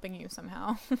 weirdly helping you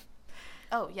somehow.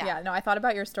 Oh, yeah. Yeah, no, I thought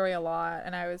about your story a lot,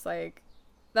 and I was like,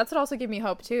 that's what also gave me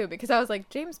hope, too, because I was like,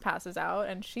 James passes out,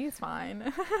 and she's fine.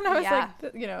 And I was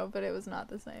like, you know, but it was not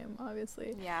the same,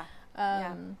 obviously. Yeah.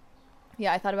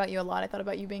 Yeah, I thought about you a lot. I thought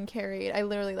about you being carried. I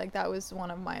literally, like, that was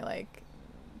one of my, like,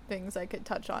 things I could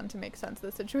touch on to make sense of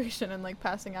the situation, and, like,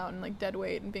 passing out and, like, dead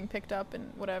weight and being picked up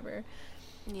and whatever.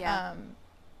 Yeah.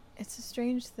 It's a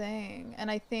strange thing. And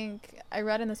I think I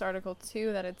read in this article,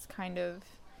 too, that it's kind of,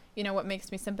 you know, what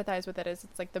makes me sympathize with it is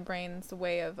it's like the brain's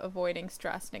way of avoiding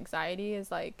stress and anxiety is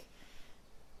like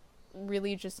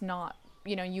really just not,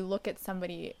 you know, you look at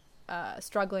somebody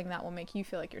struggling, that will make you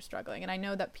feel like you're struggling. And I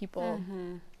know that people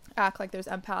act like there's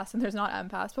empaths and there's not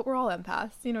empaths, but we're all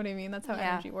empaths, you know what I mean? That's how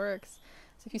energy works.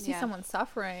 So if you see someone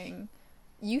suffering,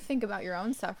 you think about your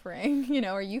own suffering, you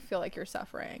know, or you feel like you're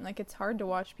suffering. Like, it's hard to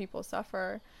watch people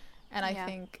suffer. And I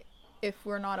think if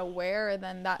we're not aware,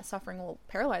 then that suffering will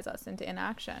paralyze us into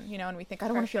inaction, you know, and we think, I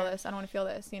don't want to feel this. I don't want to feel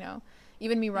this, you know.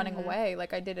 Even me running away,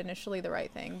 like, I did initially the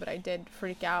right thing, but I did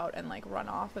freak out and, like, run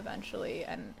off eventually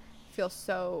and feel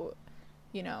so,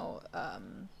 you know,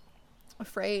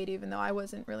 afraid, even though I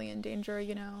wasn't really in danger,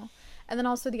 you know. And then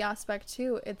also the aspect,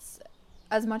 too, it's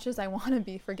as much as I want to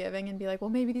be forgiving and be like, well,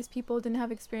 maybe these people didn't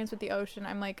have experience with the ocean,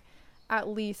 I'm like, at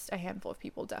least a handful of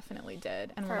people definitely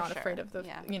did, and we're not afraid of the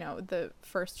you know, the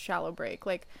first shallow break,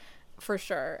 like, for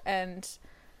sure. And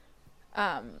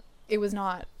it was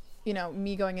not, you know,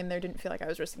 me going in there didn't feel like I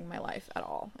was risking my life at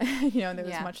all. You know, there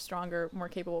was much stronger, more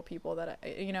capable people that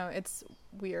you know, it's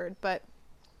weird, but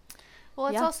well,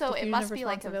 it's also, it must be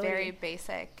like a very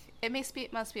basic,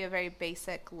 must be a very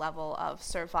basic level of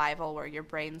survival where your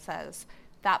brain says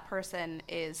that person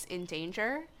is in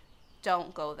danger,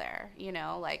 don't go there, you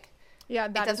know, like,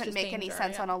 it doesn't make any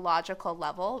sense on a logical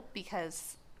level,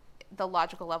 because the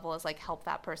logical level is like, help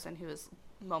that person who is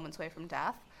moments away from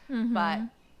death. But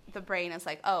the brain is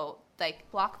like, oh, like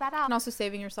block that out. And also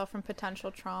saving yourself from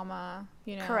potential trauma,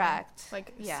 you know. Correct.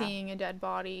 Like seeing a dead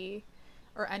body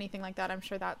or anything like that. I'm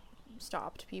sure that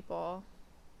stopped people,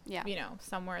 you know,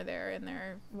 somewhere there in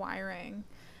their wiring.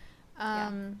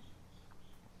 And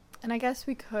I guess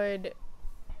we could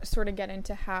sort of get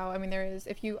into how, I mean, there is,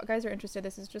 if you guys are interested,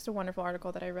 this is just a wonderful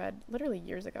article that I read literally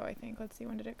years ago, I think. Let's see,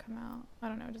 when did it come out? I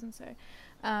don't know, it doesn't say.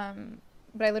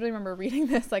 But I literally remember reading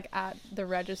this like at the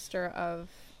register of,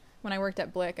 when I worked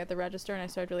at Blick at the register and I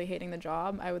started really hating the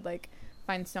job, I would like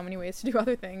find so many ways to do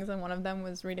other things, and one of them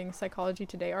was reading Psychology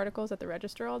Today articles at the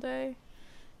register all day.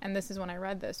 And this is when I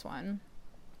read this one,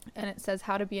 and it says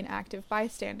how to be an active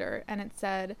bystander, and it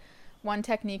said one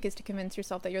technique is to convince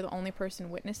yourself that you're the only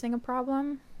person witnessing a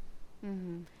problem.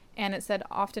 And it said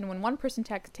often when one person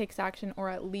takes action, or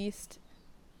at least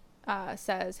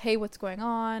says, hey, what's going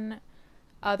on,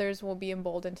 others will be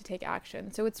emboldened to take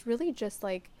action. So it's really just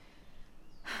like,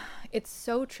 it's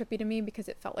so trippy to me because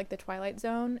it felt like the Twilight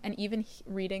Zone, and even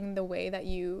reading the way that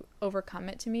you overcome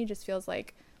it to me just feels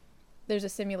like there's a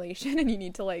simulation and you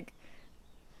need to like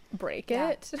break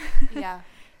it.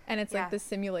 And it's like the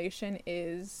simulation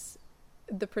is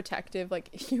the protective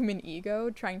like human ego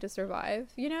trying to survive,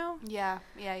 you know.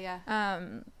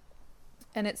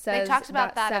 And it says, they talked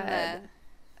about that in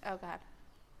the, oh god,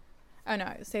 oh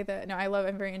no,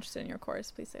 I'm very interested in your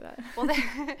course, please say that. Well,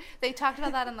 they talked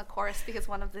about that in the course because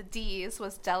one of the D's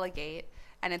was delegate,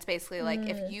 and it's basically like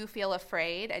if you feel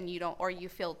afraid and you don't, or you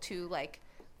feel too like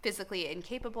physically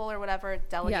incapable or whatever,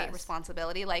 delegate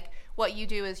responsibility. Like what you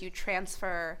do is you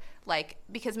transfer, like,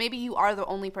 because maybe you are the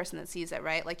only person that sees it,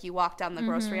 right? Like you walk down the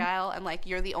grocery aisle and like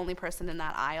you're the only person in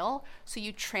that aisle, so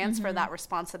you transfer that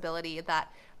responsibility,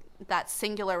 that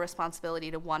singular responsibility,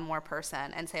 to one more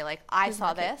person and say like, I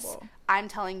saw this, I'm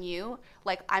telling you,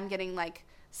 like I'm getting like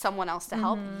someone else to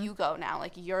help, you go now,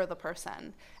 like you're the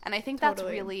person. And I think that's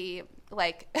really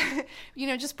like you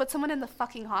know, just put someone in the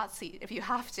fucking hot seat if you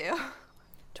have to.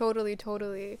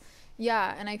 Totally.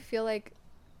 Yeah, and I feel like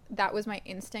that was my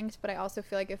instinct, but I also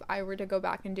feel like if I were to go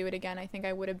back and do it again, I think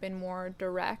I would have been more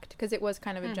direct, because it was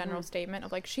kind of a general statement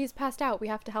of like, she's passed out, we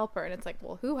have to help her. And it's like,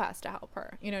 well, who has to help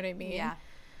her? You know what I mean? Yeah.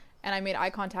 And I made eye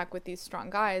contact with these strong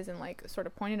guys and like sort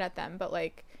of pointed at them, but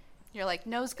like, you're like,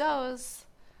 nose goes.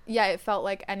 Yeah, it felt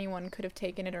like anyone could have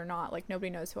taken it or not. Like nobody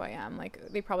knows who I am. Like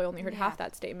they probably only heard half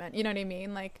that statement. You know what I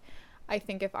mean? Like I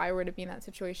think if I were to be in that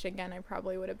situation again, I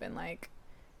probably would have been like,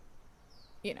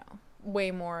 you know, way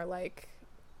more like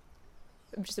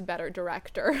just a better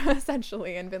director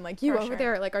essentially, and been like, you over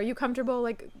there, like, are you comfortable?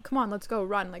 Like, come on, let's go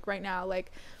run, like right now,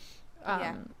 like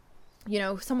you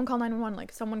know, someone call 911,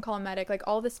 like someone call a medic. Like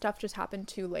all this stuff just happened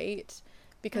too late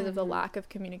because of the lack of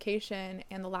communication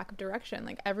and the lack of direction.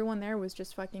 Like everyone there was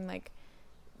just fucking like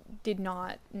did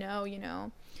not know, you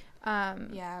know.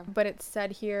 But it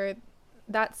said here,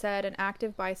 that said, an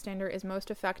active bystander is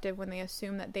most effective when they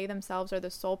assume that they themselves are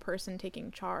the sole person taking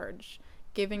charge,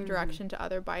 giving direction to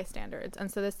other bystanders.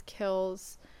 And so this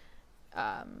kills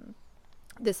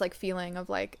this like feeling of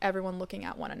like everyone looking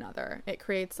at one another. It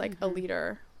creates like a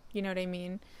leader, you know what I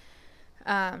mean?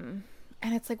 And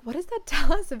it's like, what does that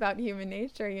tell us about human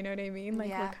nature? You know what I mean?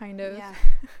 Like we're kind of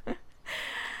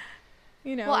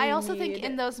you know. Well, I also think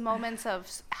in those moments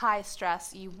of high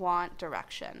stress, you want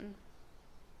direction.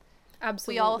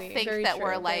 Absolutely. We all think very that true,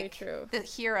 we're like the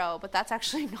hero, but that's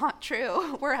actually not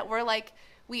true. We're like,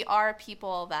 we are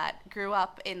people that grew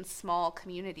up in small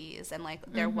communities, and like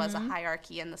there was a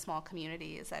hierarchy in the small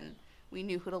communities, and we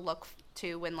knew who to look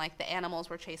to when like the animals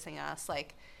were chasing us.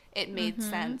 Like it made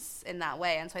sense in that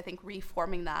way. And so I think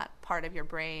reforming that part of your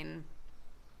brain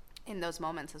in those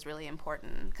moments is really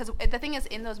important, because the thing is,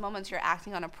 in those moments you're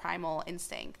acting on a primal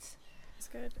instinct. That's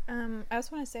good. I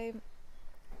also want to say,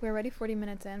 we're already 40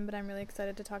 minutes in, but I'm really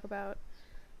excited to talk about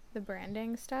the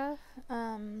branding stuff.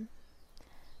 But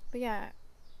yeah,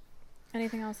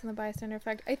 anything else on the bystander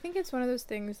effect? I think it's one of those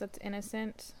things that's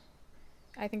innocent.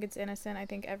 I think it's innocent. I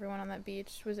think everyone on that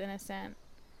beach was innocent.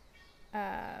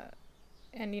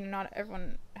 And, you know, not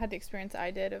everyone had the experience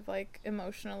I did of, like,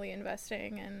 emotionally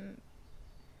investing and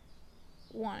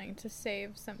wanting to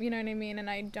save some, you know what I mean? And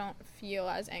I don't feel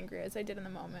as angry as I did in the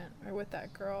moment or with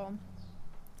that girl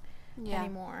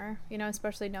anymore, you know,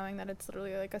 especially knowing that it's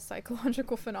literally like a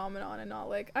psychological phenomenon and not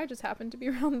like I just happen to be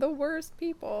around the worst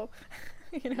people.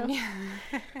 You know.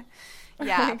 Like,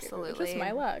 absolutely, just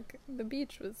my luck. The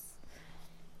beach was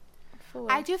full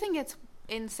of... I do think it's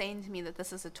insane to me that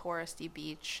this is a touristy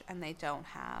beach and they don't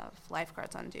have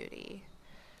lifeguards on duty.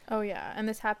 Oh yeah, and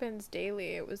this happens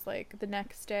daily. It was like the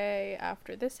next day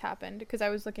after this happened, because I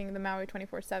was looking, the Maui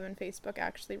 24/7 Facebook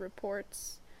actually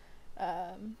reports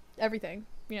everything.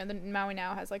 You know, the Maui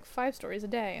now has like 5 stories a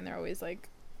day, and they're always like,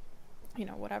 you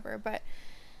know, whatever. But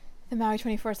the Maui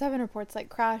 24/7 reports like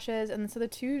crashes, and so the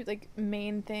two like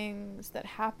main things that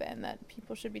happen that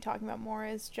people should be talking about more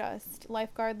is just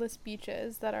lifeguardless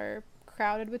beaches that are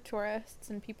crowded with tourists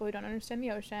and people who don't understand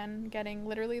the ocean getting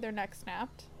literally their neck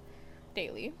snapped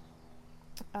daily,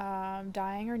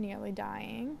 dying or nearly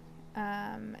dying,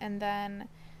 and then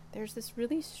there's this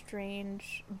really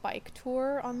strange bike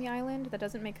tour on the island that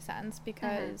doesn't make sense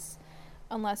because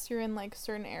unless you're in like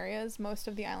certain areas, most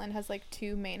of the island has like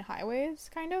 2 main highways,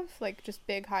 kind of like just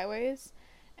big highways,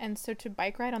 and so to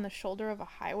bike ride on the shoulder of a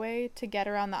highway to get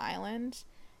around the island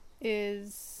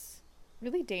is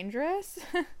really dangerous.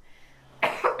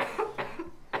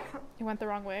 It went the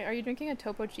wrong way. Are you drinking a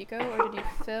Topo Chico, or did you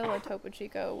fill a Topo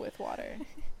Chico with water?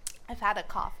 I've had a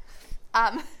cough.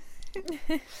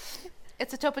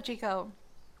 It's a Topo Chico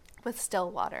with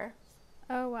still water.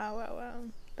 Oh, wow.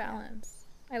 Balance.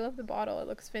 I love the bottle. It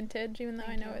looks vintage, even though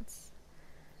I know it's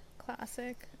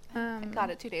classic. I got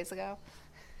it 2 days ago.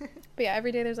 But yeah,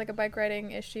 every day there's like a bike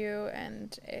riding issue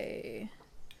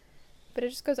but it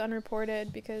just goes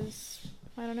unreported because,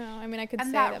 I don't know. I mean, I could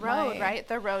say that And that road, right?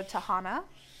 The road to Hana.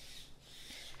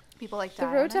 People like the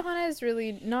road to Hana is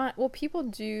really not, well, people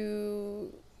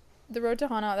do, the road to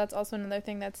Hana, that's also another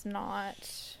thing that's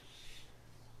not,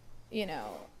 you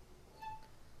know,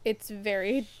 it's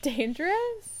very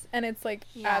dangerous, and it's like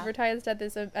advertised at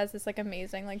this as this like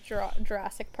amazing like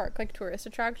Jurassic Park like tourist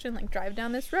attraction, like drive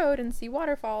down this road and see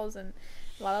waterfalls and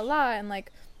la la la, and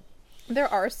like there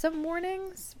are some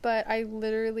warnings, but I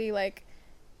literally like,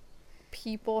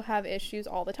 people have issues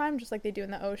all the time just like they do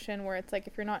in the ocean, where it's like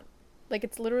if you're not, like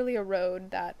it's literally a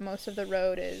road that most of the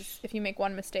road is, if you make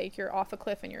one mistake you're off a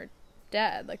cliff and you're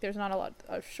dead. Like there's not a lot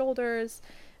of shoulders.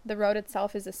 The road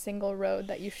itself is a single road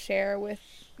that you share with,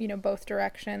 you know, both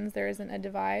directions. There isn't a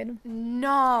divide.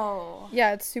 No.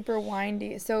 Yeah, it's super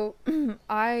windy. So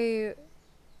I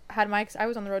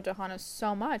was on the road to Hana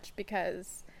so much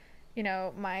because, you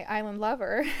know, my island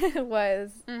lover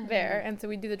was there, and so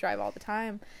we do the drive all the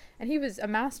time, and he was a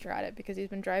master at it because he's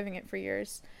been driving it for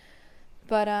years.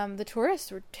 But the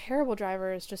tourists were terrible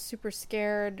drivers, just super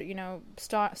scared, you know,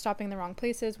 stopping in the wrong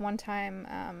places. One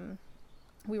time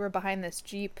we were behind this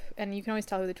Jeep, and you can always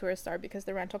tell who the tourists are because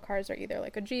the rental cars are either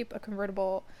like a Jeep, a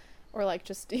convertible, or like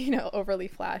just, you know, overly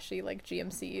flashy like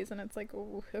GMCs, and it's like,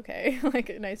 ooh, okay,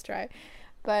 like nice try.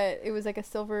 But it was like a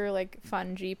silver like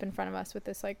fun Jeep in front of us with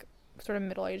this like sort of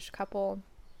middle-aged couple,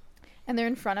 and they're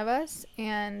in front of us,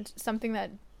 and something that,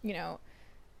 you know,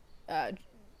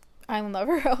 Island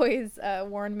Lover always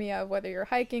warned me of, whether you're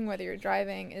hiking, whether you're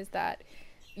driving, is that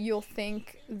you'll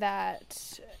think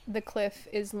that the cliff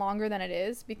is longer than it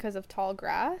is because of tall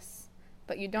grass,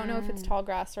 but you don't know if it's tall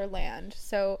grass or land.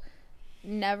 So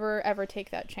never ever take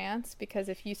that chance, because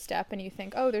if you step and you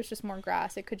think, oh, there's just more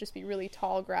grass, it could just be really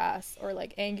tall grass or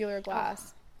like angular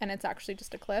glass, and it's actually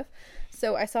just a cliff.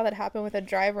 So I saw that happen with a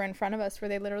driver in front of us, where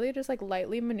they literally just like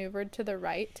lightly maneuvered to the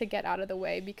right to get out of the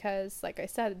way because, like I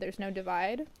said, there's no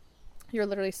divide. You're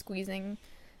literally squeezing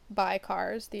by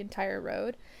cars the entire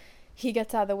road. He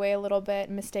gets out of the way a little bit,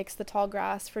 mistakes the tall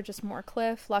grass for just more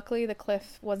cliff. Luckily, the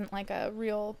cliff wasn't like a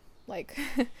real, like,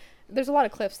 there's a lot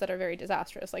of cliffs that are very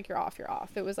disastrous. Like, you're off.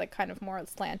 It was like kind of more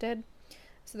slanted.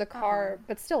 So the car,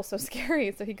 but still so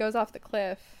scary. So he goes off the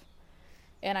cliff,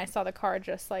 and I saw the car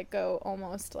just like go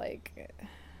almost like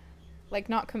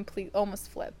not complete,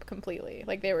 almost flip completely.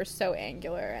 Like they were so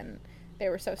angular and they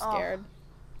were so scared.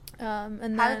 And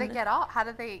then, how did they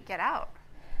get out?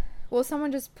 Well,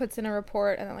 someone just puts in a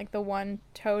report, and then like the one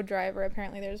tow driver,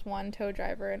 apparently there's one tow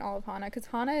driver in all of Hana, because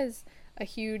Hana is a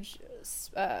huge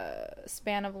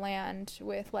span of land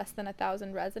with less than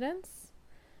 1,000 residents,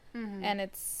 and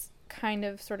it's kind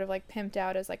of sort of like pimped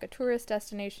out as like a tourist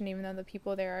destination, even though the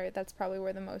people there are, that's probably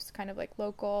where the most kind of like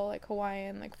local, like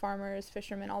Hawaiian, like farmers,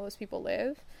 fishermen, all those people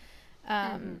live.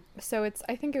 So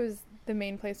I think it was the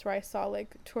main place where I saw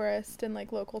like tourist and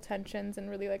like local tensions and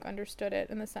really like understood it,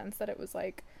 in the sense that it was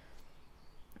like,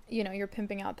 you know, you're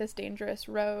pimping out this dangerous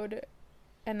road,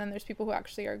 and then there's people who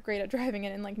actually are great at driving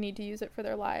it and like need to use it for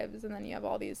their lives, and then you have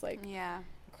all these like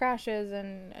crashes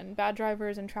and bad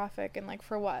drivers and traffic, and like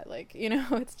for what, like, you know,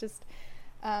 it's just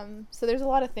so there's a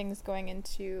lot of things going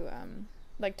into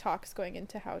like talks going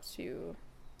into how to,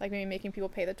 like, maybe making people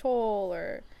pay the toll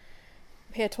or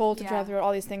pay a toll to drive through.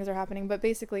 All these things are happening, but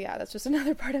basically, yeah, that's just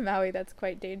another part of Maui that's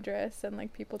quite dangerous and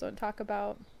like people don't talk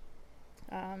about.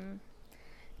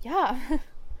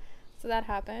 So that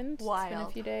happened. Wild. It's been a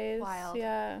few days. Wild.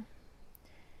 Yeah.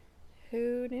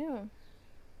 Who knew?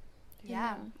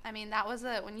 Yeah. I mean, that was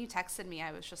when you texted me,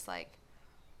 I was just like,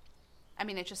 I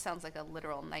mean, it just sounds like a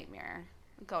literal nightmare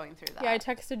going through that. Yeah, I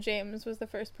texted James, was the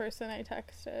first person I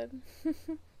texted.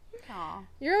 Aw.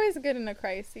 You're always good in a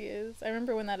crisis. I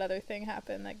remember when that other thing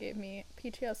happened that gave me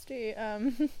PTSD.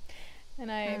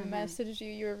 And I messaged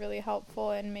you. You were really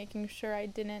helpful in making sure I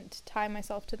didn't tie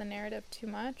myself to the narrative too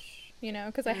much, you know,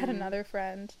 because I had another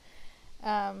friend.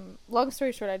 Long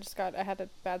story short, I had a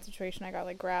bad situation. I got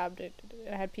like grabbed.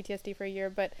 I had PTSD for a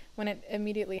year, but when it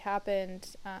immediately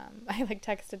happened, I like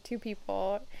texted 2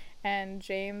 people, and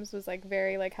James was like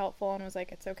very like helpful and was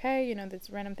like, it's okay, you know,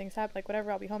 these random things happen, like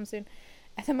whatever, I'll be home soon.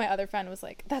 And then my other friend was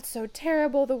like, that's so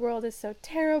terrible, the world is so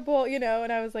terrible, you know,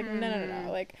 and I was like, no,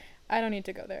 like, I don't need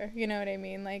to go there, you know what I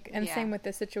mean? Like, and same with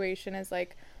this situation is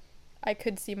like, I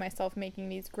could see myself making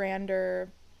these grander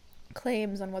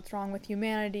claims on what's wrong with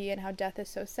humanity and how death is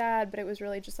so sad, but it was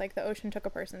really just like the ocean took a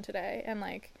person today, and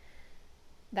like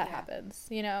that happens,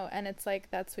 you know, and it's like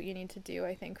that's what you need to do,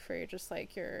 I think, for just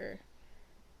like your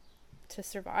to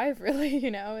survive, really,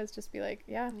 you know, is just be like,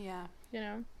 you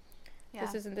know,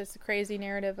 this isn't this crazy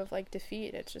narrative of like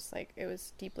defeat, it's just like it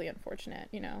was deeply unfortunate,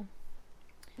 you know.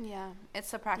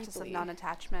 It's the practice of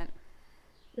non-attachment,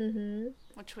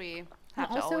 which we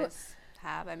have to always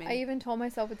have. I mean, I even told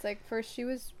myself, it's like, first she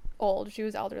was old, she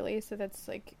was elderly, so that's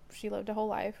like she lived a whole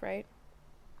life, right?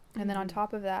 And then on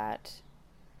top of that,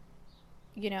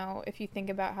 you know, if you think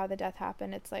about how the death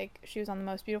happened, it's like she was on the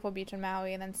most beautiful beach in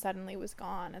Maui and then suddenly was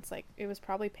gone. It's like it was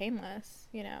probably painless,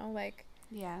 you know, like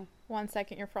 1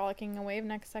 second you're frolicking a wave,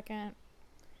 next second,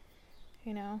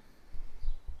 you know,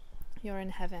 you're in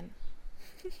heaven.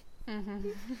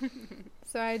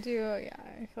 So I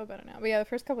feel better now. But yeah, the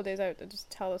first couple of days I would just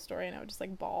tell the story and I would just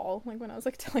like bawl. Like when I was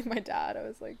like telling my dad, I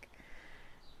was like,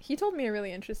 he told me a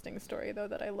really interesting story though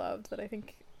that I loved, that I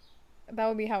think that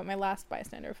would be how my last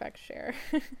bystander effect share.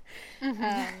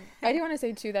 I do want to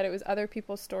say too that it was other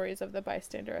people's stories of the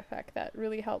bystander effect that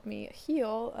really helped me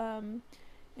heal,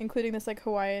 including this like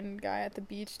Hawaiian guy at the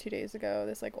beach 2 days ago,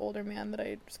 this like older man that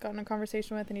I just got in a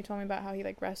conversation with, and he told me about how he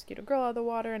like rescued a girl out of the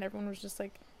water and everyone was just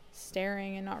like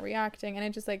staring and not reacting, and it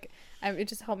just like it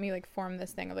just helped me like form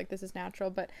this thing of like this is natural.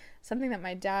 But something that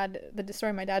the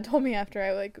story my dad told me after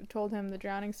I like told him the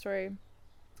drowning story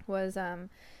was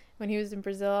when he was in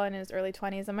Brazil in his early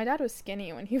 20s, and my dad was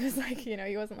skinny when he was like, you know,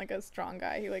 he wasn't like a strong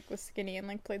guy, he like was skinny and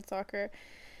like played soccer.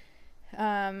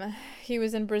 He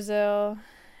was in Brazil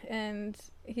and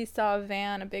he saw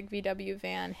a big VW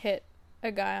van hit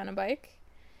a guy on a bike.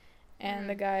 And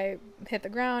the guy hit the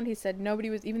ground. He said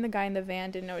even the guy in the van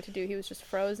didn't know what to do. He was just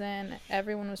frozen.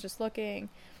 Everyone was just looking.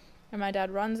 And my dad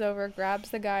runs over,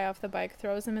 grabs the guy off the bike,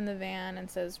 throws him in the van, and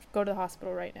says, go to the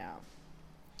hospital right now.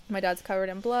 My dad's covered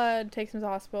in blood, takes him to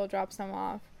the hospital, drops him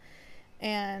off.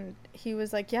 And he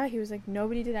was like,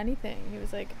 nobody did anything. He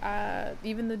was like,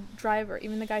 even the driver,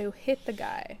 even the guy who hit the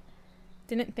guy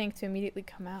didn't think to immediately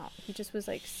come out. He just was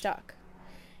like stuck.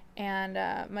 And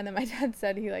then my dad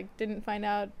said he like didn't find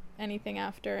out anything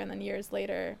after, and then years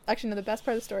later, actually no, the best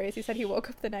part of the story is he said he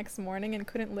woke up the next morning and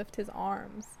couldn't lift his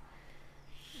arms.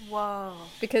 Whoa.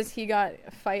 Because he got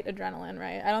fight adrenaline,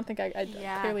 right? I don't think I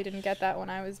clearly didn't get that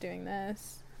when I was doing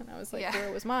this, and I was like,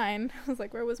 where was mine? I was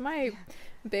like, where was my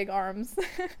big arms?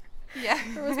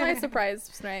 Where was my surprise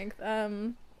strength?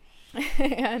 And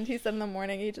he said in the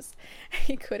morning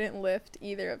he couldn't lift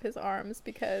either of his arms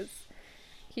because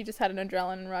he just had an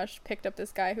adrenaline rush, picked up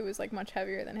this guy who was like much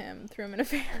heavier than him, threw him in a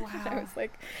van. Wow.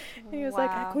 He was like,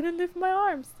 I couldn't lift my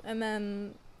arms. And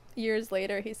then years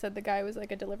later, he said the guy was like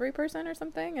a delivery person or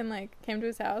something, and like came to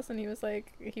his house, and he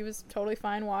was totally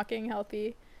fine, walking,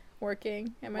 healthy,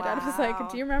 working. And my dad was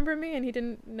like, do you remember me? And he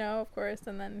didn't know, of course.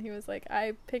 And then he was like,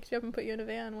 I picked you up and put you in a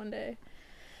van one day.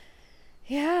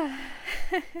 Yeah.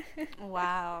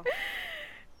 Wow.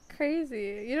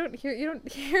 Crazy. You don't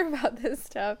hear about this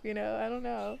stuff, you know. I don't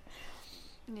know.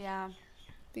 Yeah.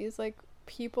 These like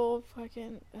people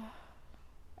fucking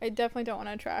I definitely don't want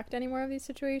to attract any more of these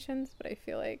situations, but I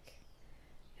feel like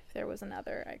if there was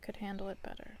another, I could handle it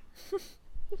better.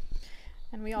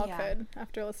 And we all could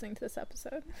after listening to this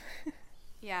episode.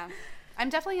 Yeah. I'm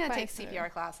definitely going to take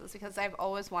CPR classes because I've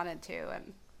always wanted to,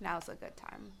 and now's a good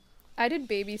time. I did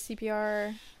baby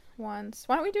CPR once.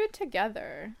 Why don't we do it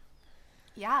together?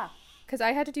 Yeah. Because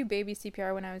I had to do baby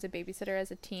CPR when I was a babysitter as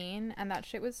a teen, and that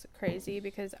shit was crazy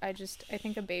because I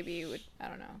think a baby would, I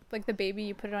don't know, like the baby,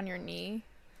 you put it on your knee.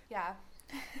 Yeah.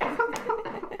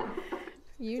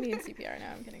 You need CPR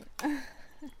now, I'm kidding.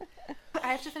 I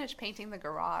have to finish painting the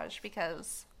garage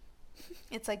because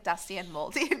it's like dusty and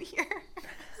moldy in here.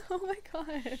 Oh my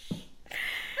god.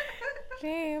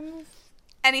 James.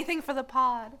 Anything for the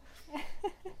pod. Oh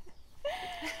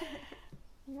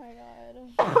my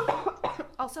god.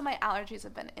 Oh, Also, my allergies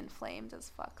have been inflamed as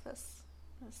fuck this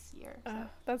year. So.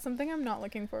 That's something I'm not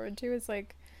looking forward to. Is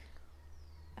like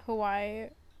Hawaii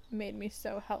made me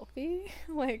so healthy.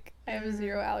 Like I have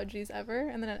 0 allergies ever,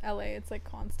 and then in LA it's like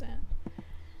constant.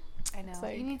 I know.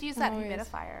 Like, you need to use that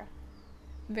humidifier.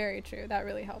 Very true. That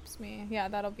really helps me. Yeah,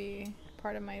 that'll be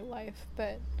part of my life.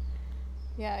 But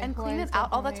yeah, and clean it out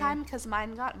all the time, because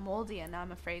mine got moldy and now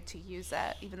I'm afraid to use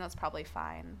it, even though it's probably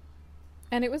fine.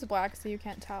 And it was black, so you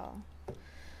can't tell.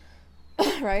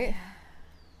 Right?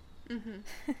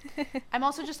 I'm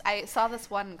also just, I saw this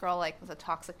one girl like with a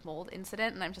toxic mold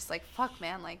incident, and I'm just like, fuck,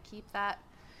 man, like keep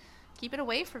it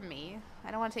away from me. I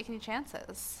don't want to take any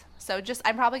chances. So just,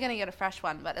 I'm probably gonna get a fresh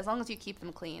one, but as long as you keep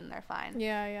them clean, they're fine.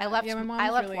 Yeah. I left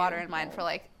really water in mine for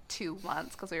like 2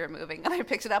 months because we were moving, and I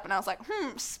picked it up and I was like,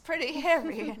 it's pretty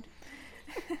hairy.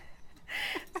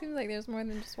 Seems like there's more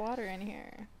than just water in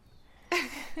here.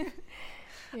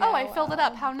 Yeah, I filled it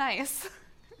up. How nice.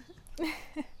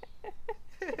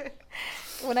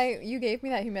 When you gave me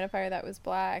that humidifier that was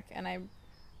black, and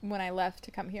when I left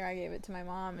to come here, I gave it to my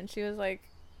mom, and she was like,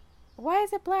 "Why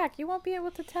is it black? You won't be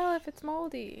able to tell if it's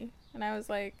moldy." And I was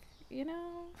like, I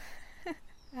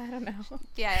don't know.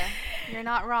 Yeah, you're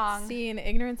not wrong. Seeing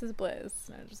ignorance is bliss.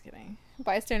 No, just kidding.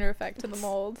 Bystander effect to the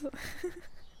mold.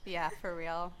 Yeah, for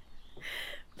real.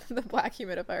 The black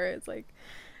humidifier is like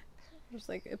just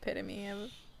like epitome of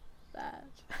that.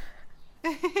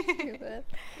 Stupid.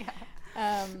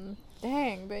 Yeah.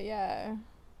 Dang, but yeah,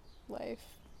 life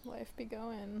be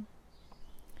going.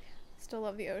 Still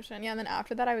love the ocean. Yeah, and then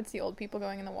after that I would see old people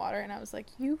going in the water, and I was like,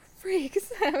 you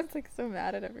freaks. I was like so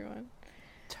mad at everyone.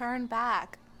 Turn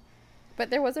back. But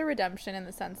there was a redemption in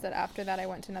the sense that after that I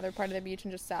went to another part of the beach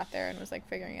and just sat there and was like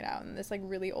figuring it out, and this like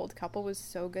really old couple was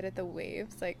so good at the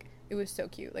waves. Like it was so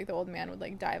cute. Like the old man would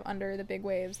like dive under the big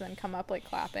waves and then come up like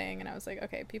clapping, and I was like,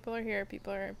 okay, people are here,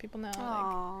 people know.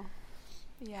 Aww. Like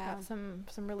yeah, got some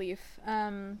relief.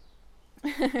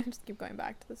 Just keep going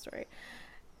back to the story.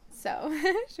 So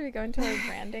should we go into our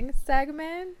branding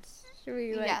segment? Should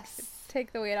we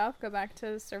take the weight off, go back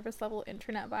to surface level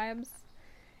internet vibes,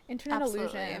 internet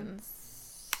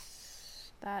illusions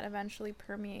that eventually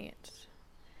permeate?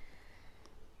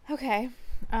 Okay.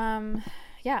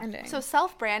 Yeah. So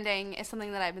self-branding is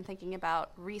something that I've been thinking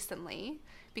about recently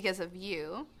because of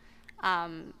you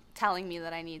telling me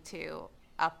that I need to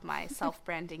up my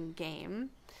self-branding game.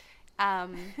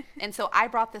 And so I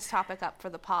brought this topic up for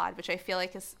the pod, which I feel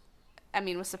like was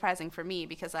surprising for me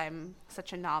because I'm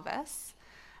such a novice.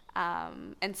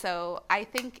 And so I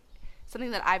think something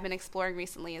that I've been exploring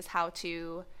recently is how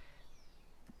to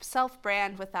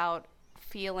self-brand without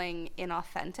feeling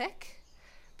inauthentic,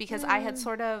 because I had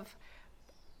sort of,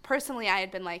 personally, I had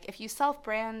been like, if you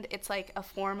self-brand, it's like a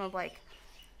form of like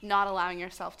not allowing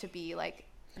yourself to be like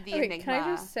the enigma. Can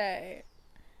I just say,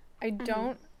 I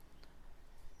don't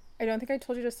think I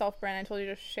told you to self-brand. I told you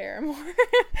to share more.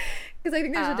 Because I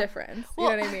think there's a difference. You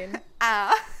know what I mean?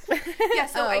 Yeah,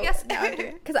 so I guess...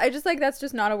 Because I just, like, that's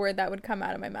just not a word that would come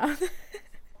out of my mouth.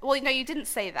 Well, no, you didn't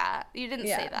say that. You didn't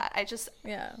say that. I just...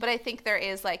 Yeah. But I think there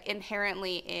is, like,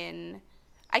 inherently in...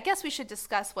 I guess we should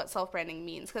discuss what self-branding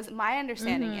means. Because my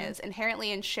understanding is inherently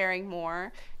in sharing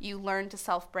more, you learn to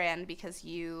self-brand because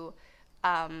you...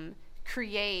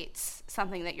 create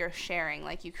something that you're sharing.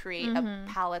 Like, you create a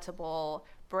palatable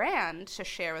brand to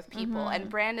share with people, and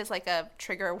brand is like a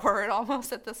trigger word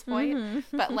almost at this point,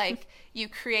 but like you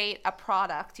create a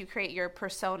product, you create your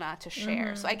persona to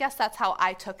share. So I guess that's how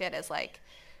I took it, as like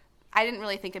I didn't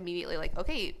really think immediately like,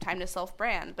 okay, time to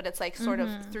self-brand, but it's like sort of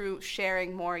through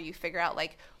sharing more you figure out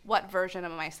like what version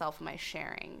of myself am I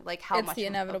sharing, like how much the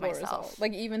inevitable of myself. Result.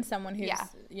 Like even someone who's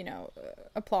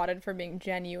applauded for being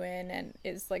genuine and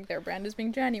is like their brand is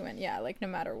being genuine, like no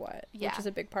matter what, which is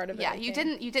a big part of it. You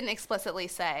didn't explicitly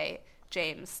say,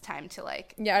 James, time to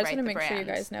like I just want to make sure you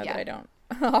guys know that I don't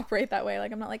operate that way.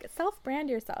 Like I'm not like self-brand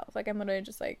yourself, like I'm literally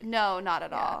just like, no, not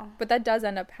at all. But that does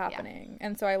end up happening,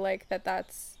 and so I like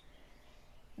that's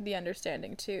the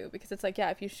understanding too, because it's like,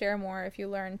 if you share more, if you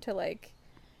learn to like,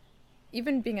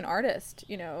 even being an artist,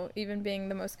 even being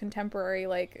the most contemporary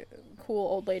like cool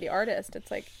old lady artist, it's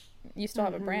like you still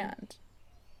have a brand,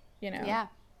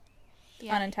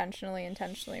 unintentionally,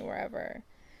 intentionally, wherever.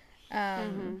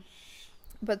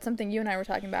 But something you and I were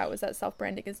talking about was that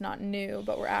self-branding is not new,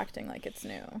 but we're acting like it's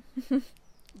new.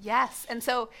 Yes. And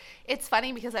so it's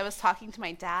funny because I was talking to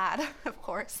my dad, of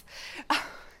course,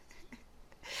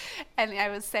 and I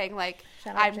was saying like,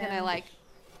 I'm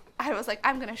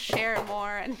going to share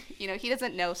more. And, he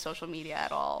doesn't know social media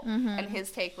at all. And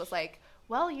his take was like,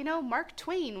 well, Mark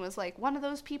Twain was like one of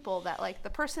those people that like the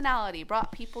personality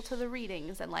brought people to the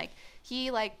readings, and like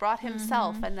he like brought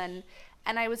himself. And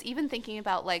And I was even thinking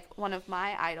about like one of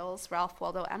my idols, Ralph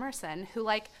Waldo Emerson, who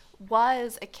like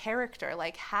was a character,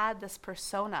 like had this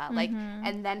persona, like,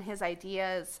 and then his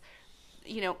ideas,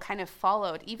 you know, kind of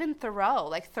followed. Even Thoreau,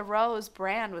 like Thoreau's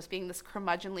brand was being this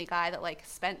curmudgeonly guy that like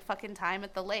spent fucking time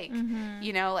at the lake,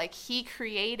 you know, like he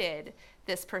created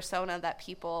this persona that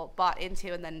people bought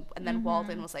into, and then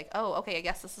Walden was like, oh, okay, I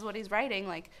guess this is what he's writing,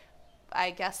 like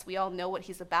I guess we all know what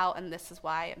he's about, and this is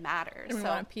why it matters. And we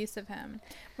want a piece of him.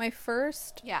 My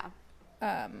first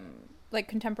like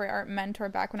contemporary art mentor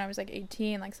back when I was like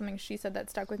 18, like something she said that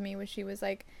stuck with me was, she was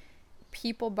like,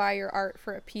 people buy your art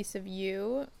for a piece of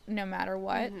you no matter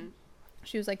what.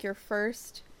 She was like, your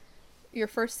first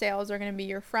sales are going to be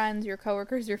your friends, your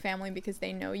coworkers, your family, because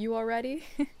they know you already.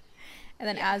 And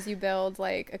then as you build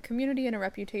like a community and a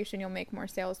reputation, you'll make more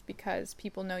sales because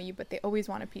people know you, but they always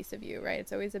want a piece of you, right?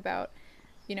 It's always about,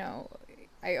 you know,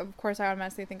 I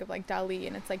automatically think of like Dali,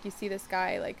 and it's like you see this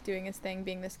guy like doing his thing,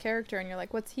 being this character, and you're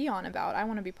like, what's he on about? I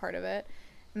want to be part of it.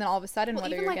 And then all of a sudden,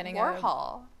 whether you're like getting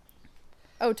Warhol.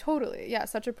 Oh, totally. Yeah,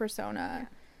 such a persona.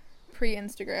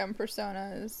 Pre-Instagram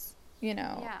personas, you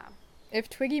know. Yeah. If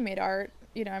Twiggy made art,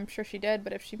 you know, I'm sure she did,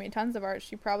 but if she made tons of art,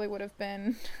 she probably would have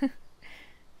been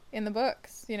in the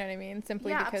books, you know what I mean?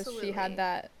 Simply because she had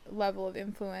that level of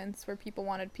influence where people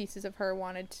wanted pieces of her,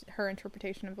 wanted her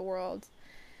interpretation of the world.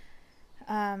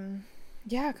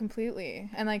 Yeah, completely.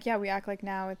 And like, yeah, we act like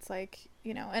now it's like,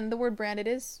 you know, and the word brand, it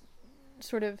is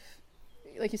sort of,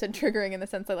 like you said, triggering in the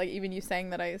sense that like even you saying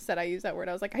that I said I use that word,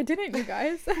 I was like, I didn't, you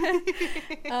guys.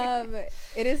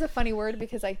 It is a funny word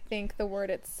because I think the word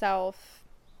itself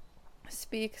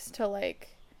speaks to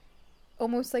like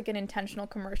almost like an intentional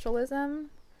commercialism,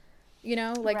 you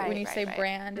know, like when you say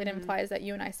brand, it implies that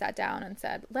you and I sat down and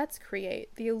said, let's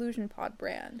create the Illusion Pod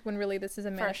brand, when really this is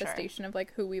a manifestation of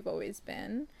like who we've always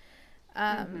been.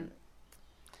 And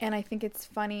I think it's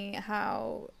funny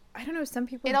how, I don't know, some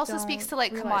people it also speaks to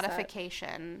like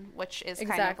commodification, which is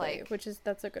kind of like,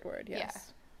 that's a good word.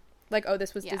 Yes. Like, oh,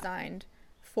 this was designed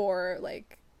for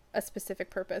like a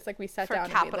specific purpose. Like we sat down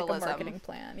and made like a marketing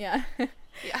plan. Yeah.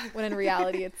 When in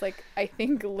reality, it's like, I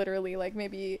think literally like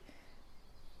maybe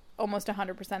almost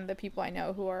 100% of the people I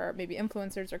know who are maybe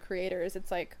influencers or creators,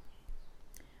 it's like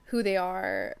who they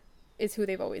are is who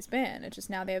they've always been. It's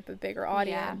just now they have a bigger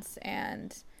audience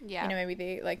and you know, maybe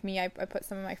they, like me, I put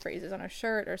some of my phrases on a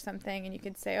shirt or something, and you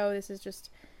could say, oh, this is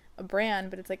just a brand,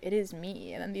 but it's like, it is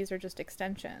me, and then these are just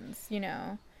extensions, you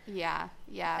know?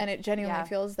 And it genuinely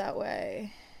feels that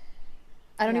way.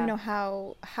 I don't even know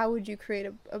how would you create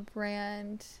a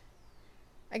brand?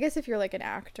 I guess if you're like an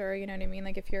actor, you know what I mean?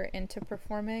 Like if you're into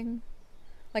performing,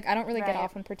 like I don't really get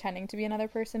off on pretending to be another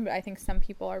person, but I think some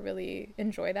people are really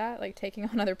enjoy that, like taking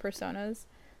on other personas,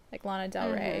 like Lana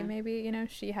Del Rey, maybe, you know,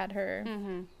 she had her.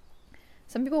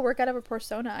 Some people work out of a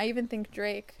persona. I even think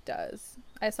Drake does.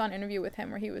 I saw an interview with him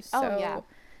where he was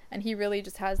and he really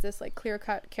just has this like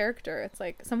clear-cut character. It's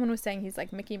like someone was saying he's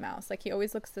like Mickey Mouse, like he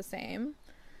always looks the same.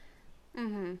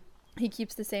 He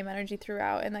keeps the same energy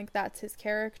throughout, and like that's his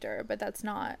character, but that's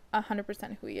not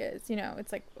 100% who he is, you know.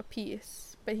 It's like a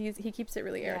piece, but he keeps it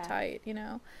really airtight, you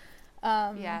know.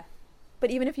 But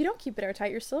even if you don't keep it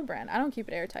airtight, you're still a brand. I don't keep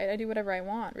it airtight. I do whatever I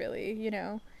want, really, you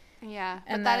know.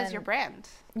 And that is your brand.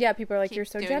 People are like, you're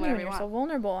so genuine, you're so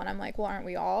vulnerable, and I'm like, well, aren't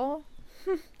we all?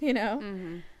 You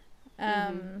know.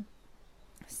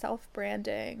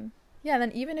 Self-branding. Yeah, and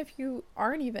then even if you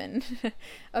aren't even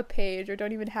a page or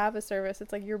don't even have a service,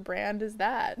 it's like your brand is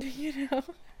that, you know?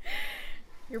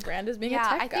 Your brand is being a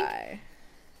tech guy.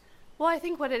 Well, I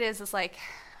think what it is like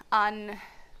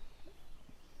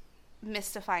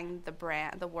mystifying the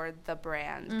brand, the word the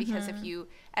brand, because if you,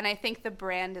 and I think the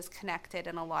brand is connected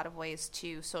in a lot of ways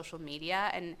to social media,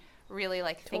 and really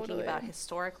like thinking about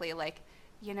historically, like,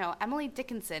 you know, Emily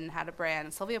Dickinson had a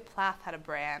brand, Sylvia Plath had a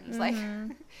brand. Like,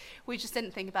 we just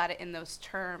didn't think about it in those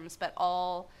terms, but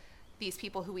all these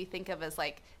people who we think of as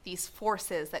like these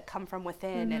forces that come from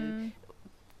within and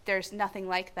there's nothing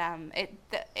like them.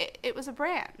 It was a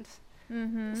brand.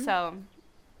 So,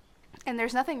 and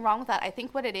there's nothing wrong with that. I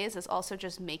think what it is also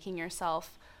just making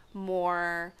yourself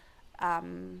more not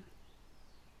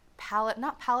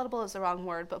palatable is the wrong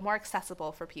word, but more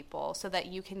accessible for people so that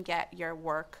you can get your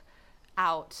work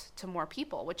out to more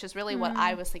people, which is really what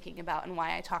I was thinking about, and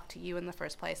why I talked to you in the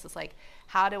first place, is like,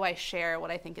 how do I share what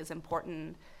I think is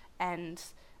important, and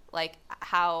like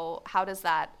how does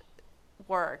that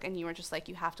work? And you were just like,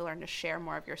 you have to learn to share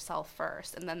more of yourself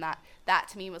first. And then that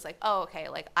to me was like, oh, okay,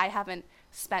 like I haven't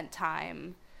spent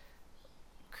time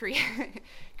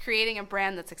creating a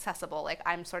brand that's accessible. Like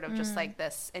I'm sort of just like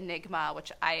this enigma,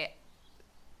 which I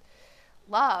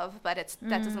love, but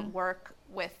that doesn't work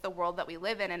with the world that we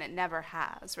live in, and it never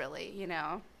has really, you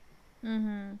know.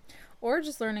 Or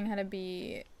just learning how to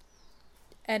be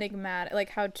enigmatic, like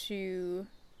how to,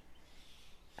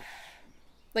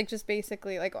 like, just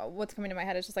basically, like, what's coming to my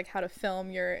head is just like how to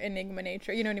film your enigma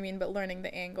nature, you know what I mean, but learning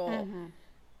the angle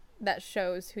that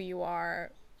shows who you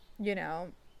are, you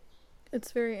know.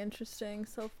 It's very interesting,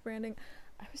 self-branding.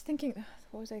 I was thinking,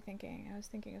 what was I thinking? I was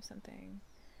thinking of something.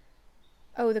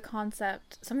 Oh, the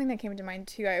concept. Something that came to mind,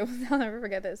 too. I'll never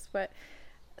forget this, but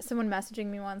someone messaging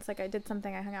me once, like, I did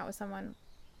something, I hung out with someone,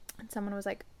 and someone was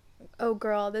like, oh,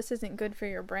 girl, this isn't good for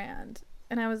your brand.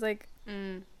 And I was like,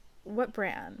 what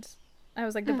brand? I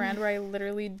was like, the brand where I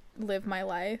literally live my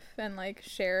life and, like,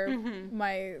 share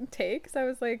my takes. I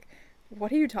was like,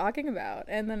 what are you talking about?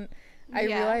 And then I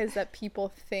realized that people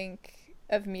think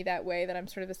of me that way, that I'm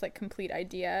sort of this, like, complete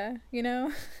idea, you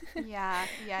know?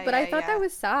 But I thought that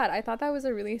was sad. I thought that was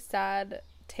a really sad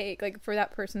take, like, for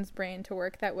that person's brain to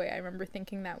work that way. I remember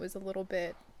thinking that was a little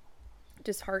bit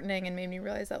disheartening and made me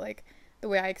realize that, like, the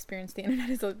way I experience the internet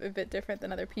is a bit different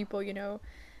than other people, you know?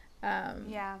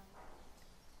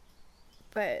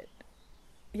 But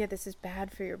yeah, this is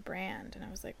bad for your brand. And I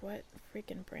was like, what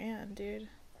freaking brand, dude?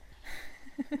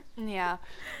 Yeah.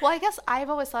 Well, I guess I've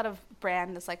always thought of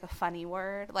brand as, like, a funny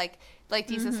word. Like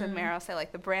Jesus and Mero say,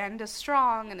 like, the brand is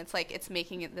strong, and it's like it's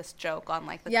making it this joke on,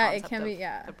 like, the concept it can be,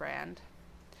 the brand.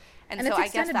 And so I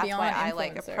guess that's why I,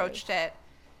 like, approached it.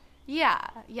 Yeah,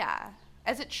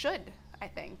 as it should, I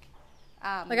think.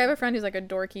 Like, I have a friend who's, like, a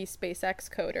dorky SpaceX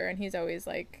coder, and he's always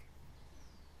like,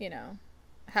 you know,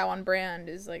 how on brand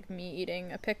is, like, me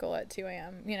eating a pickle at 2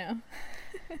 a.m., you know?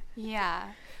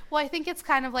 Yeah. Well, I think it's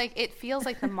kind of like, it feels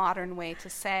like the modern way to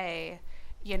say,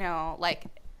 you know, like,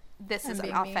 this is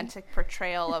an authentic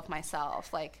portrayal of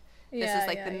myself. Like, this is,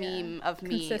 like, the meme of me.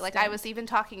 Consistent. Like, I was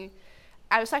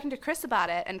talking to Chris about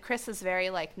it, and Chris is very,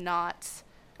 like, not,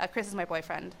 Chris is my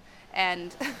boyfriend.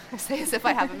 And I say as if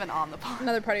I haven't been on the pod.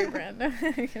 Another part of your brand.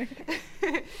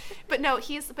 But no,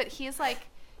 he's like,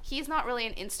 he's not really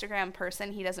an Instagram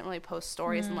person. He doesn't really post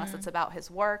stories unless it's about his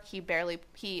work.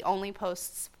 He only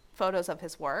posts photos of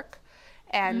his work.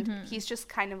 And he's just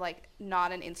kind of, like,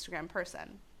 not an Instagram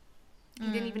person.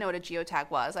 He didn't even know what a geotag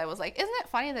was. I was like, isn't it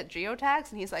funny that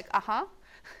geotags? And he's like,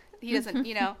 he doesn't,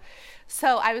 you know.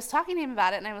 So I was talking to him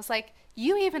about it, and I was like,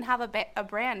 you even have a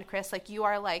brand, Chris. Like, you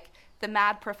are, like, the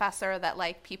mad professor that,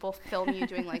 like, people film you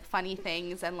doing, like, funny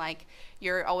things, and, like,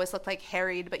 you're always look, like,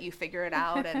 harried, but you figure it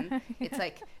out, and it's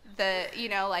like the, you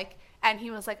know, like, and he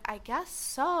was like, I guess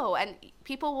so. And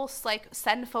people will, like,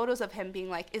 send photos of him being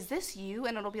like, is this you?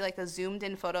 And it'll be, like, a zoomed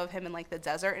in photo of him in, like, the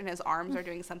desert, and his arms are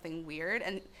doing something weird,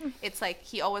 and it's like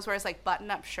he always wears, like,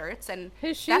 button up shirts, and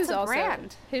his shoes, that's a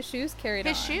brand. His shoes carried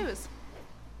on. His shoes.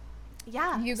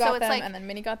 Yeah. You got them, like, and then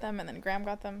Minnie got them, and then Graham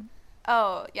got them.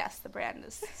 Oh, yes, the brand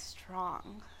is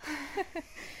strong.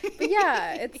 But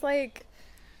yeah, it's like,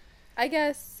 I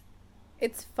guess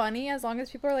it's funny as long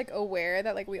as people are, like, aware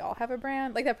that, like, we all have a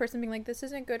brand. Like, that person being like, this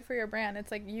isn't good for your brand.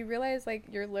 It's like, you realize, like,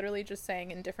 you're literally just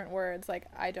saying in different words, like,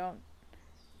 I don't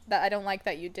like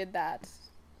that you did that.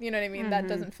 You know what I mean? That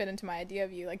doesn't fit into my idea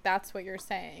of you. Like, that's what you're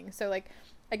saying. So, like,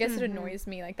 I guess it annoys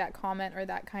me, like, that comment or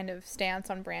that kind of stance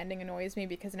on branding annoys me,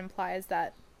 because it implies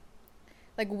that,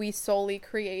 like, we solely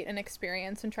create an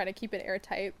experience and try to keep it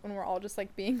airtight when we're all just,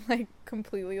 like, being, like,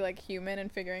 completely, like, human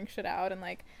and figuring shit out and,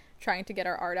 like, trying to get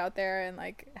our art out there and,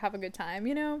 like, have a good time,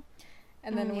 you know?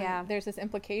 And then when there's this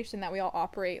implication that we all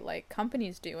operate like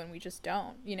companies do, and we just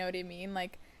don't, you know what I mean?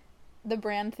 Like, the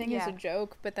brand thing is a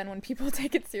joke, but then when people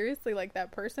take it seriously, like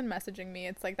that person messaging me,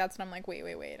 it's like, that's when I'm like, wait,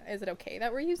 is it okay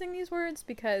that we're using these words?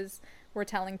 Because we're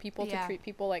telling people to treat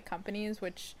people like companies,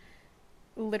 which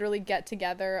literally get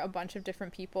together a bunch of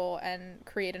different people and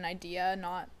create an idea,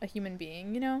 not a human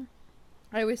being, you know?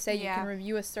 I always say you can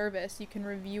review a service, you can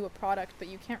review a product, but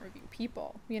you can't review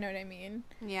people, you know what I mean?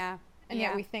 Yeah. And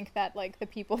yet we think that, like, the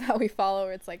people that we follow,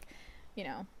 it's like, you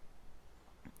know,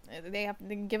 they have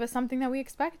to give us something that we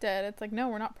expected. It's like, no,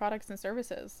 we're not products and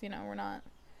services, you know, we're not,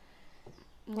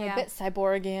 we're a bit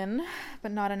cyborgian,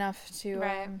 but not enough to,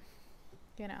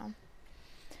 you know,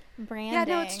 branding. Yeah,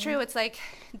 no, it's true. It's like,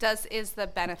 is the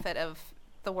benefit of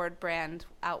the word brand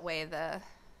outweigh the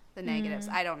negatives?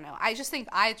 I don't know. I just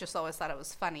always thought it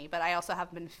was funny, but I also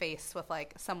have been faced with,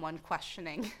 like, someone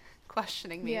questioning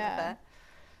me with it.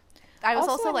 I was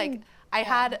also like, I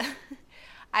had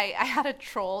a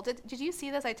troll. Did you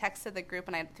see this? I texted the group,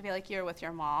 and I feel like you were with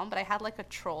your mom, but I had, like, a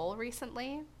troll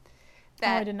recently.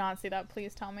 I did not see that.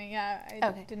 Please tell me. Yeah,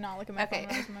 I did not look at my phone when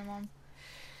I was with my mom.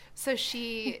 So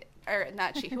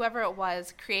whoever it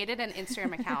was, created an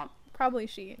Instagram account. Probably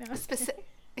she. No,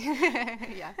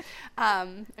 Yeah.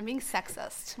 I'm being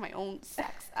sexist to my own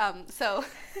sex. So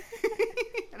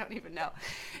I don't even know.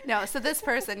 No, so this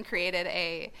person created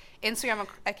a Instagram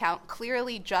account,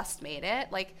 clearly just made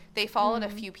it. Like, they followed a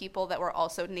few people that were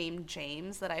also named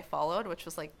James that I followed, which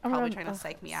was like probably trying to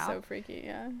psych me out. So freaky,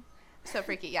 yeah. So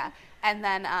freaky, yeah. And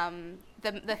then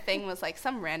the thing was like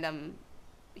some random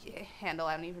handle,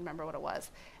 I don't even remember what it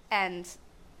was. And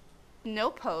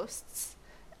no posts.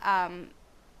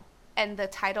 And the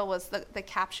title was, the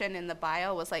caption in the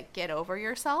bio was like, "Get over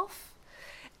yourself."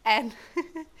 And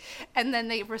and then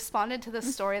they responded to the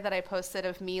story that I posted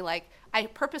of me, like, I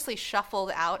purposely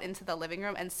shuffled out into the living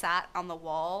room and sat on the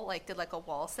wall, like did like a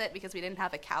wall sit because we didn't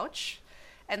have a couch.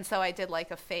 And so I did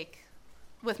like a fake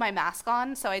with my mask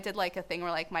on. So I did like a thing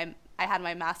where like I had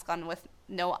my mask on with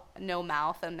no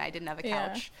mouth, and I didn't have a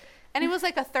couch. Yeah. And it was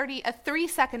like a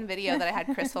 3-second video that I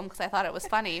had Chris film because I thought it was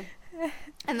funny.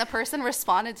 And the person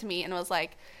responded to me and was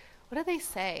like, what did they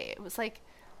say? It was like,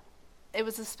 it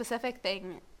was a specific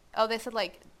thing. Oh, they said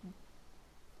like,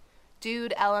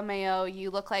 "Dude, LMAO,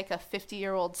 you look like a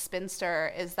 50-year-old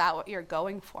spinster. Is that what you're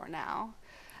going for now?"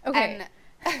 Okay.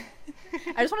 And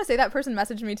I just want to say that person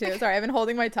messaged me too. Sorry, I've been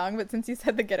holding my tongue, but since you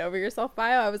said the "Get Over Yourself"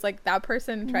 bio, I was like, that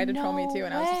person tried to troll me too.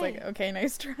 And I was just like, okay,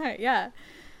 nice try. Yeah.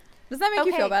 Does that make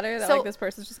you feel better that like this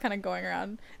person's just kind of going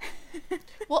around?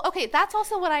 Well, okay, that's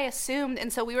also what I assumed.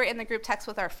 And so we were in the group text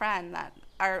with our friend, that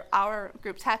our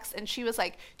group text, and she was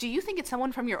like, "Do you think it's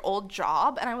someone from your old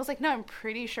job?" And I was like, "No, I'm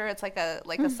pretty sure it's like a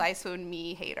Saisoon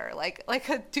me hater, like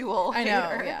a dual hater."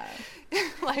 I know, yeah.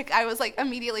 Like, I was like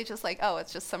immediately just like, oh,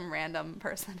 it's just some random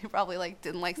person who probably like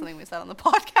didn't like something we said on the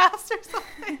podcast or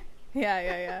something.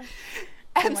 Yeah.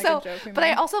 And like, so, but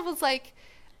I also was like,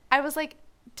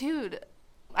 dude.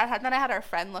 Then I had our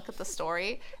friend look at the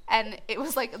story, and it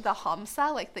was like the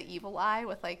Hamsa, like the evil eye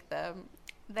with like the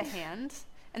hand,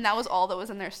 and that was all that was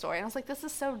in their story. And I was like, this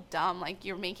is so dumb. Like,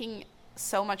 you're making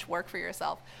so much work for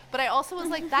yourself. But I also was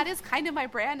like, that is kind of my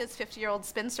brand, as 50-year-old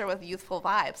spinster with youthful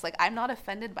vibes. Like, I'm not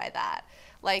offended by that.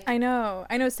 Like, I know,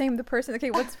 same. The person,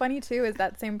 okay, what's funny too is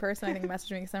that same person, I think,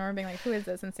 messaged me because I remember being like, who is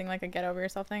this, and seeing like a "Get Over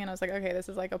Yourself" thing, and I was like, okay, this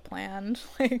is like a planned,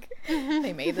 like,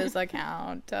 they made this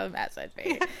account to message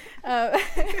me.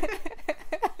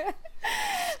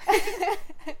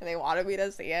 They wanted me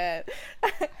to see it.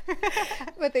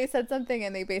 But they said something,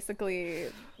 and they basically,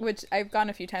 which I've gone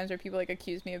a few times where people like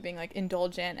accuse me of being like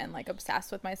indulgent and like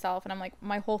obsessed with myself, and I'm like,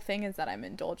 my whole thing is that I'm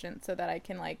indulgent so that I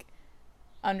can like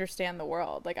understand the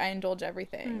world. Like, I indulge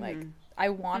everything. Like, I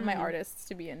want my artists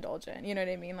to be indulgent, you know what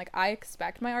I mean? Like, I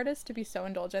expect my artists to be so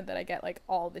indulgent that I get like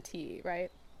all the tea, right?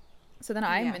 So then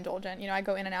I'm indulgent, you know, I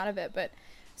go in and out of it. But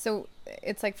so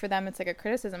it's like, for them it's like a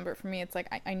criticism, but for me it's like,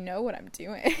 I know what I'm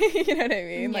doing. You know what I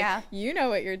mean? Like, you know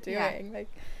what you're doing. Like,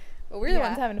 but we're the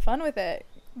ones having fun with it,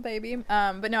 baby.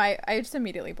 But no, I just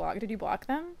immediately blocked. Did you block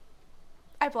them?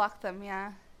 I blocked them,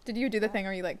 yeah. Did you do the thing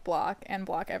where you like block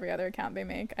every other account they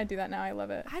make? I do that now. I love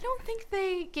it. I don't think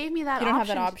they gave me that option. You don't have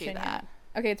that option yet.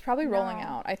 Okay, it's probably rolling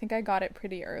out. I think I got it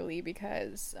pretty early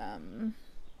because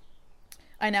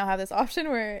I now have this option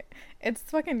where it's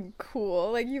fucking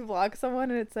cool. Like, you block someone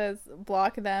and it says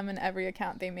block them and every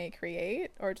account they may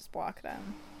create, or just block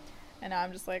them. And now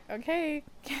I'm just like, okay,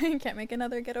 can't make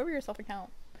another "Get Over Yourself" account.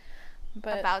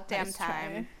 But about damn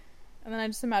time. Try. And then I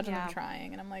just imagine them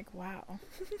trying, and I'm like, wow.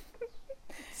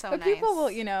 So but nice. People will,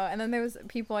 you know, and then there was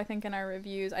people, I think, in our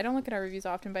reviews. I don't look at our reviews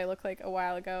often, but I looked like a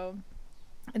while ago,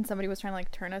 and somebody was trying to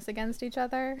like turn us against each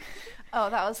other. Oh,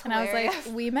 that was hilarious. And I was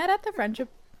like, we met at the friendship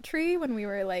tree when we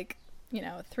were like, you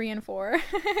know, 3 and 4.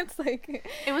 It's like,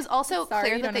 it was also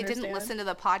clear that they didn't listen to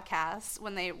the podcast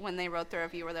when they wrote the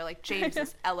review where they're like, James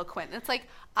is eloquent. And it's like,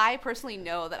 I personally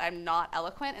know that I'm not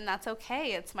eloquent, and that's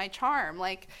okay. It's my charm.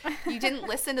 Like, you didn't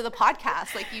listen to the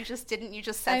podcast. Like, you just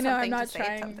said something to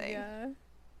say something.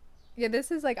 Yeah,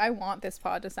 this is like, I want this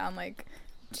pod to sound like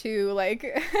too like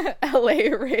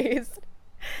LA raised.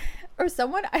 Or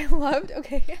someone I loved,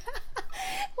 okay.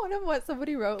 One of what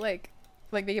somebody wrote, like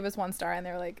they gave us 1 star and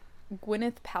they were like,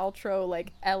 Gwyneth Paltrow,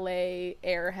 like LA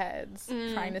airheads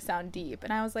trying to sound deep.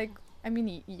 And I was like, I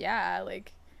mean, yeah,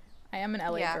 like, I am an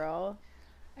LA girl.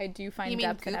 I do find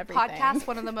depth in everything. Podcast,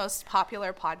 one of the most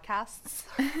popular podcasts.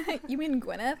 You mean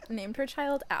Gwyneth named her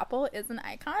child Apple is an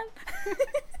icon?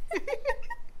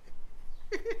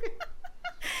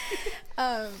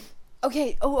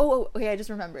 Okay. Okay, I just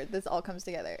remembered. This all comes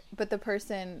together. But the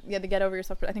person, the "Get Over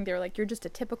Yourself," I think they were like, you're just a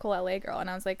typical LA girl. And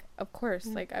I was like, of course,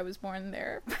 like, I was born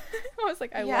there. I was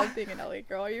like, I love being an LA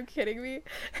girl. Are you kidding me?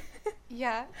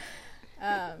 Yeah.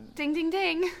 Ding, ding,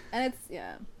 ding. And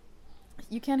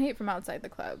You can't hate from outside the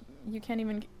club. You can't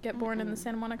even get born in the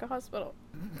Santa Monica hospital.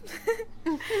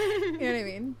 You know what I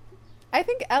mean? I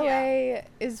think LA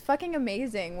is fucking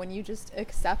amazing when you just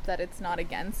accept that it's not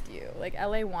against you. Like,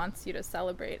 LA wants you to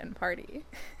celebrate and party.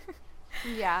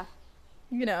 Yeah.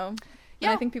 You know? Yeah.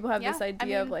 And I think people have this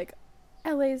idea of, like,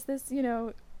 LA's this, you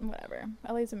know, whatever.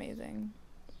 LA's amazing.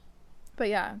 But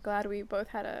yeah, glad we both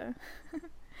had a...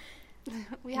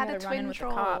 we had a twin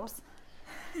troll. With the cops.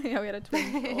 Yeah, we had a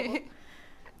twin troll.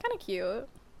 Kind of cute.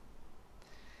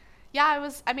 Yeah,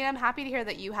 I'm happy to hear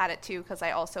that you had it too, because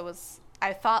I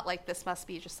thought, like, this must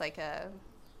be just, like, a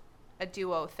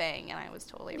duo thing, and I was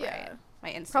totally right. My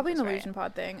instinct probably was an illusion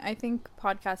pod thing. I think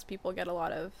podcast people get a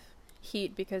lot of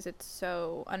heat because it's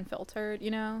so unfiltered,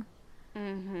 you know?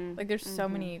 Mm-hmm. Like, there's so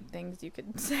many things you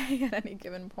could say at any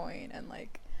given point, and,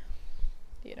 like,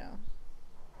 you know.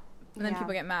 And then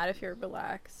people get mad if you're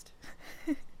relaxed.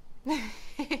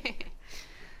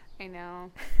 I know.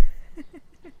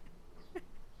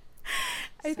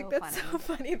 I think that's so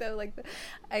funny though. Like,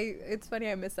 it's funny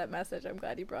I missed that message. I'm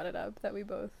glad you brought it up. That we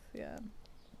both,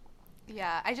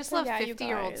 Yeah, I just love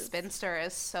 50-year-old spinster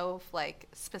is so, like,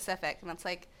 specific, and it's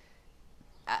like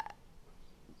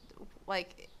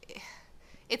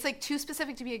it's like too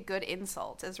specific to be a good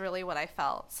insult is really what I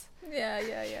felt.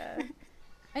 Yeah.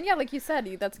 And yeah, like you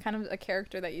said, that's kind of a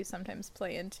character that you sometimes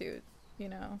play into, you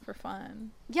know, for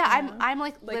fun. Yeah, I'm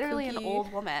like literally an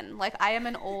old woman. Like, I am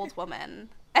an old woman.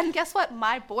 And guess what?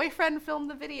 My boyfriend filmed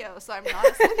the video, so I'm not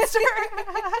a spinster.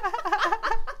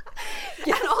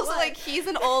 And also, like, he's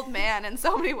an old man in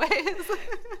so many ways.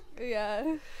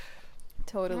 Yeah.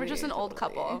 Totally. We're just an old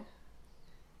couple.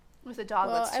 With a dog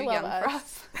that's too young for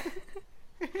us.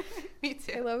 Me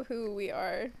too. I love who we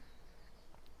are.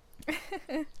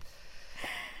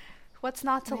 What's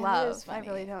not to love? I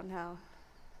really don't know.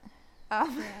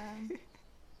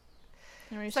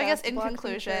 So I guess in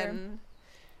conclusion,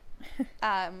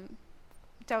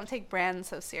 don't take brands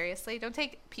so seriously. Don't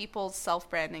take people's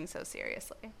self-branding so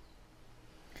seriously.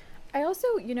 I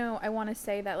also, you know, I want to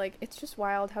say that, like, it's just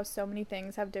wild how so many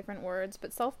things have different words,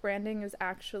 but self-branding is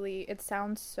actually, it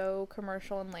sounds so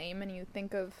commercial and lame, and you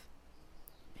think of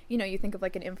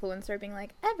like an influencer being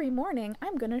like, every morning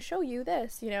I'm going to show you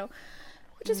this, you know,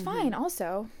 which is fine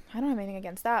also. I don't have anything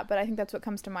against that, but I think that's what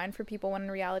comes to mind for people when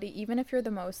in reality, even if you're the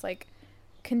most, like,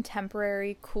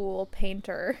 contemporary cool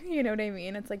painter, you know what I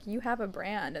mean? It's like you have a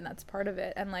brand and that's part of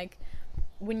it. And, like,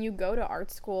 when you go to art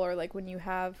school or, like, when you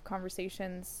have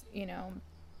conversations, you know,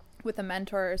 with a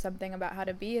mentor or something about how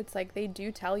to be, it's like they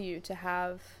do tell you to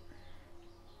have,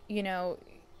 you know,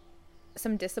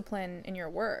 some discipline in your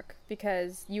work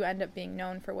because you end up being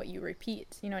known for what you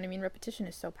repeat. You know what I mean? Repetition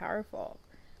is so powerful.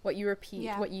 What you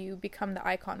repeat, what you become the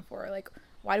icon for. Like,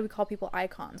 why do we call people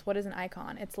icons? What is an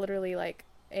icon? It's literally like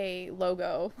a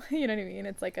logo. You know what I mean?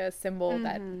 It's like a symbol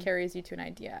that carries you to an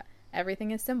idea.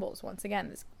 Everything is symbols. Once again,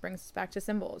 this brings us back to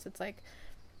symbols. It's like,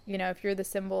 you know, if you're the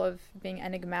symbol of being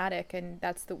enigmatic and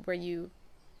that's where you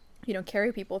know,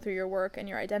 carry people through your work and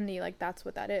your identity, like, that's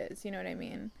what that is. You know what I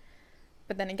mean?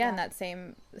 But then again, that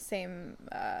same thing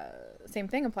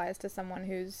applies to someone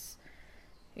who's,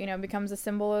 you know, becomes a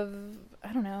symbol of,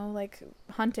 I don't know, like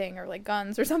hunting or like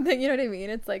guns or something. You know what I mean?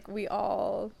 It's like we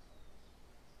all,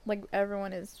 like,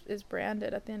 everyone is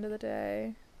branded at the end of the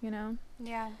day, you know?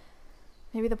 Yeah.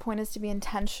 Maybe the point is to be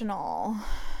intentional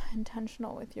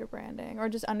with your branding, or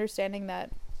just understanding that,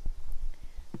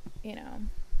 you know,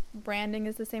 branding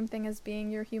is the same thing as being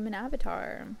your human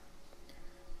avatar,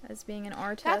 as being an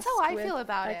artist. That's how I feel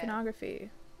about iconography.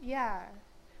 Yeah.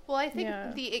 Well, I think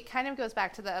it kind of goes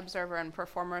back to the observer and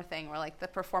performer thing, where, like, the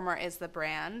performer is the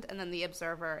brand, and then the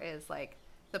observer is, like,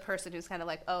 the person who's kind of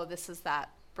like, oh, this is that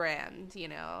brand, you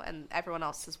know, and everyone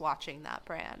else is watching that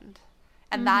brand.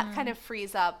 And that kind of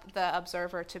frees up the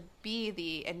observer to be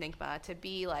the enigma, to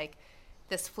be, like,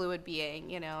 this fluid being,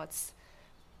 you know.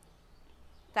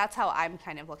 That's how I'm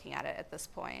kind of looking at it at this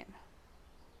point.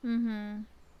 Yeah,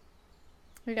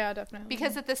 definitely.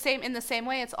 Because in the same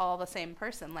way, it's all the same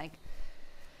person. Like,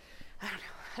 I don't know.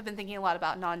 I've been thinking a lot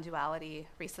about non-duality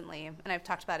recently, and I've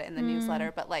talked about it in the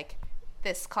newsletter, but, like,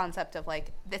 this concept of,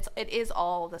 like, it is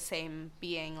all the same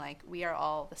being. Like, we are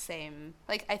all the same.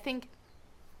 Like,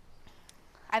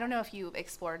 I don't know if you've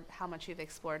explored how much you've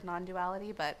explored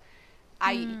non-duality, but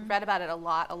I read about it a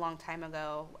long time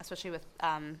ago, especially with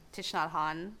Thich Nhat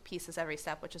Hanh, Peace is Every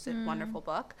Step, which is a wonderful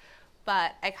book.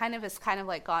 But it's kind of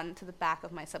like gone to the back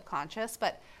of my subconscious.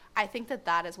 But I think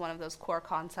that is one of those core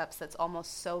concepts that's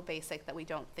almost so basic that we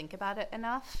don't think about it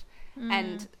enough.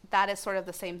 And that is sort of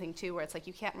the same thing too, where it's like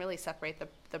you can't really separate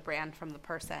the brand from the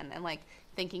person, and, like,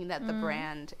 thinking that the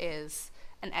brand is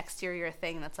an exterior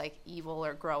thing that's like evil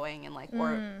or growing and like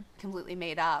or completely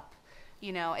made up.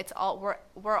 You know, it's all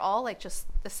we're all like just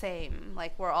the same.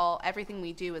 Like we're all, everything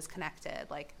we do is connected.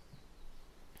 Like,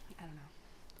 I don't know.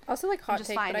 Also, like, hot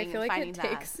take, but I feel like it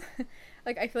takes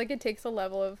like I feel like it takes a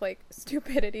level of like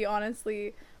stupidity,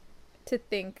 honestly, to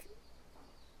think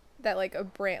that like a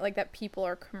brand, like that people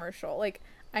are commercial. Like,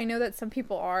 I know that some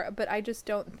people are, but I just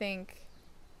don't think,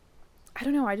 I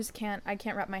don't know, I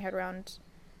can't wrap my head around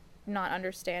not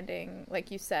understanding, like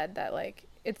you said, that like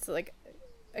it's like,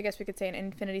 I guess we could say an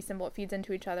infinity symbol. It feeds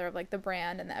into each other, of like the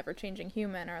brand and the ever-changing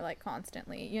human are like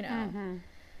constantly, you know.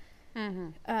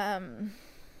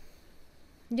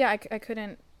 Yeah, I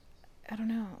couldn't, I don't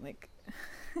know, like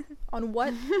on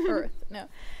what earth, no,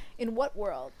 in what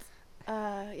world?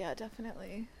 Yeah,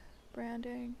 definitely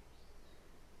branding,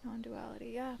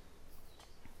 non-duality, yeah.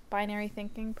 Binary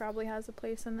thinking probably has a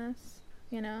place in this,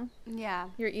 you know. Yeah,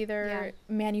 you're either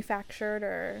manufactured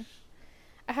or,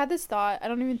 I had this thought, I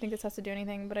don't even think this has to do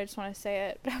anything, but I just want to say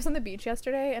it. But I was on the beach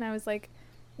yesterday and I was like,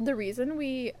 the reason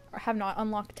we have not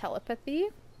unlocked telepathy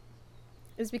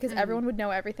is because everyone would know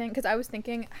everything. Because I was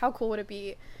thinking, how cool would it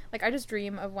be? Like, I just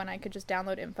dream of when I could just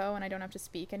download info and I don't have to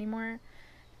speak anymore.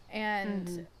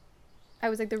 And I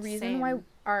was like, the reason why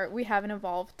we haven't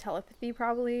evolved telepathy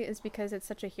probably is because it's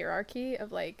such a hierarchy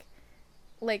of like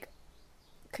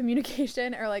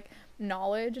communication or like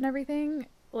knowledge and everything,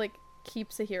 like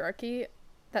keeps a hierarchy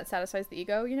that satisfies the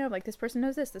ego, you know, like this person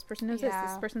knows this person knows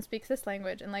this person speaks this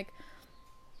language. And like,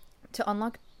 to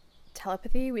unlock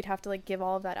telepathy, we'd have to like give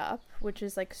all of that up, which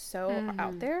is like so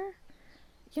out there,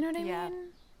 you know what I mean?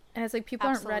 And it's like people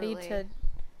aren't ready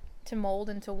to mold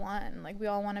into one. Like, we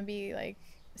all want to be like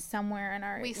somewhere in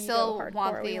our we ego still hardcore.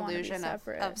 want the illusion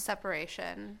of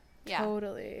separation.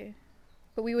 Totally.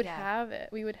 But we would have it,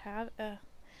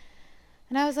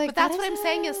 and I was like, but that's what I'm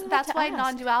saying, is that's why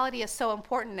non-duality is so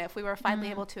important. If we were finally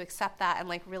able to accept that and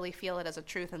like really feel it as a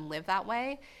truth and live that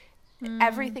way,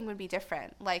 everything would be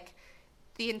different. Like,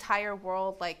 the entire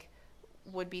world like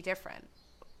would be different.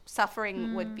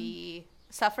 Suffering wouldn't be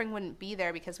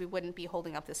there because we wouldn't be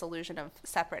holding up this illusion of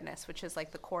separateness, which is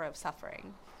like the core of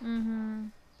suffering.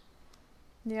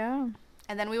 Yeah.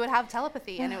 And then we would have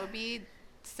telepathy and it would be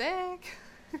sick.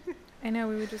 I know,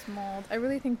 we would just mold. I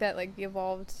really think that like the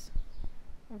evolved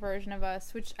version of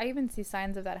us, which I even see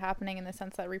signs of that happening in the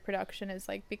sense that reproduction is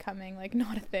like becoming like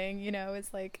not a thing, you know.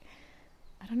 It's like,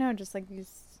 I don't know, just like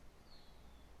these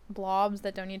blobs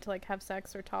that don't need to like have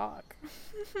sex or talk.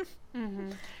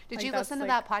 Did like, you listen to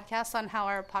that podcast on how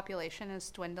our population is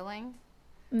dwindling?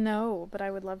 No, but I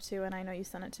would love to, and I know you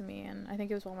sent it to me, and I think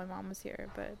it was while my mom was here.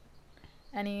 But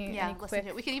any listen to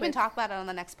it. We could even talk about it on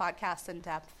the next podcast in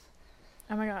depth.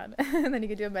 Oh my god. And then you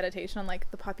could do a meditation on like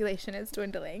the population is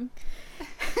dwindling.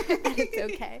 And it's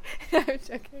okay. I'm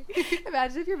joking.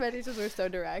 Imagine if your meditations were so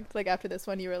direct. Like, after this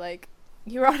one you were like,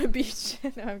 you're on a beach.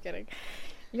 No, I'm kidding.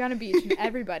 You're on a beach and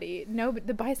everybody, no, but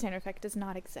the bystander effect does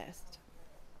not exist.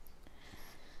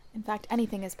 In fact,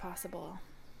 anything is possible.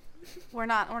 We're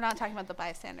not talking about the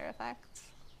bystander effect.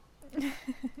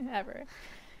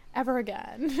 Ever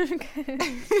again.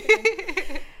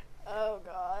 Oh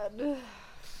god.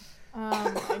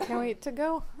 I can't wait to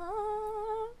go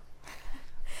home.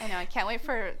 I know, I can't wait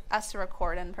for us to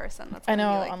record in person. That's I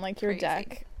know, be, like, on like crazy. your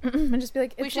deck. And just be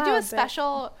like, it's we should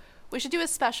do a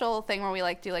special thing where we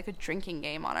like do like a drinking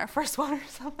game on our first one or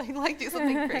something. Like, do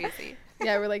something crazy.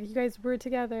 Yeah, we're like, you guys were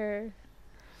together.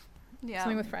 Yeah.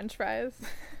 Something with French fries.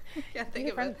 Yeah,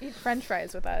 think of it. Eat French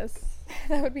fries with us.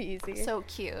 That would be easy. So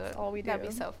cute. That's all we do. That'd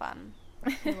be so fun.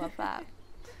 I love that.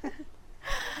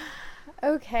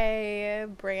 Okay,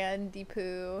 Brandy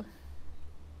Poo.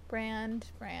 Brand.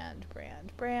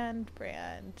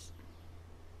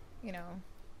 You know,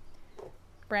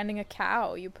 branding a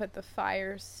cow, you put the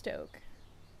fire stoke.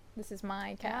 This is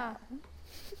my cow.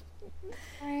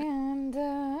 Yeah. And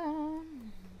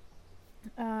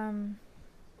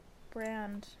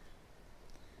brand.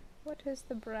 What is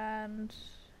the brand?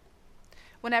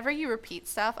 Whenever you repeat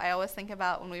stuff, I always think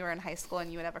about when we were in high school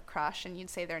and you would have a crush and you'd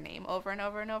say their name over and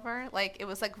over and over. Like, it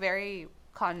was like very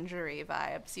Conjury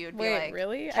vibes. You would be like,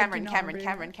 really?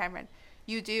 Cameron.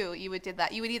 You do. You would do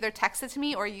that. You would either text it to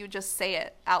me or you would just say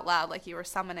it out loud like you were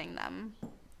summoning them.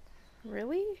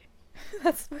 Really?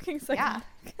 That's fucking sick. Yeah.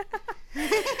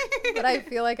 But I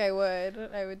feel like I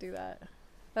would do that.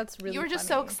 That's really You were just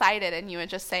funny. so excited and you would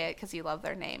just say it because you love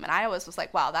their name. And I always was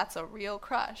like, wow, that's a real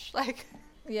crush. Like...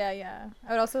 Yeah.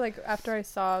 I would also, like, after I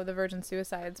saw the Virgin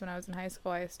Suicides when I was in high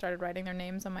school, I started writing their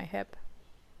names on my hip.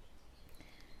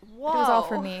 Whoa. It was all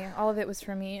for me. All of it was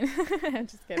for me. I'm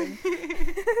just kidding.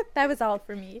 That was all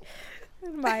for me.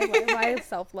 My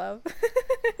self-love.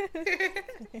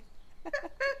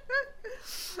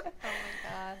 my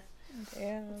god.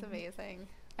 Damn. That's amazing.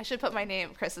 I should put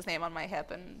Chris's name on my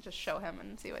hip and just show him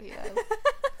and see what he does.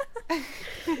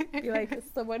 Be like,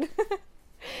 someone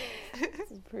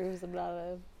this proves I'm not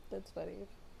a... That's funny.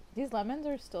 These lemons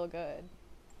are still good.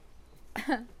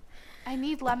 I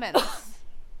need lemons.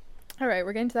 All right,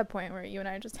 we're getting to that point where you and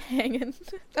I are just hanging.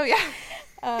 Oh, yeah.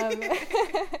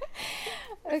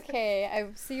 Okay,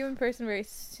 I'll see you in person very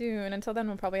soon. Until then,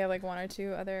 we'll probably have like 1 or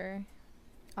 2 other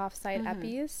off-site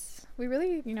eppies. We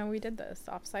really, we did this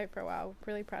off-site for a while.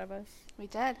 Really proud of us. We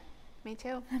did. Me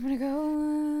too. I'm gonna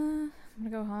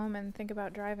go home and think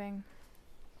about driving.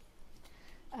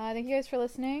 Thank you guys for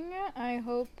listening. I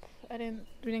hope we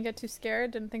didn't get too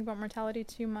scared, didn't think about mortality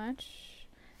too much.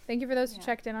 Thank you for those who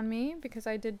checked in on me, because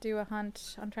I did do a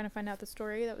hunt on trying to find out the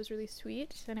story. That was really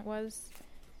sweet, and it was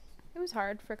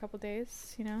hard for a couple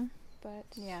days, but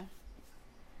yeah,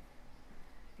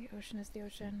 the ocean is the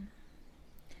ocean.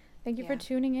 Thank you for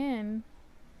tuning in.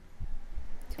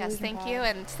 Yes, thank you,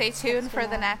 and stay tuned for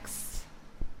the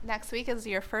next week is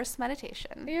your first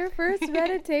meditation. Your first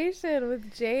meditation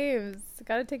with James.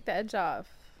 Gotta take the edge off.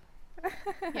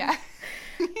 Yeah.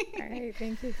 All right,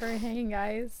 thank you for hanging,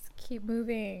 guys. Keep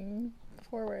moving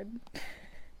forward.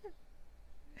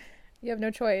 You have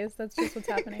no choice. That's just what's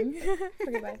happening.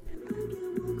 Okay, bye.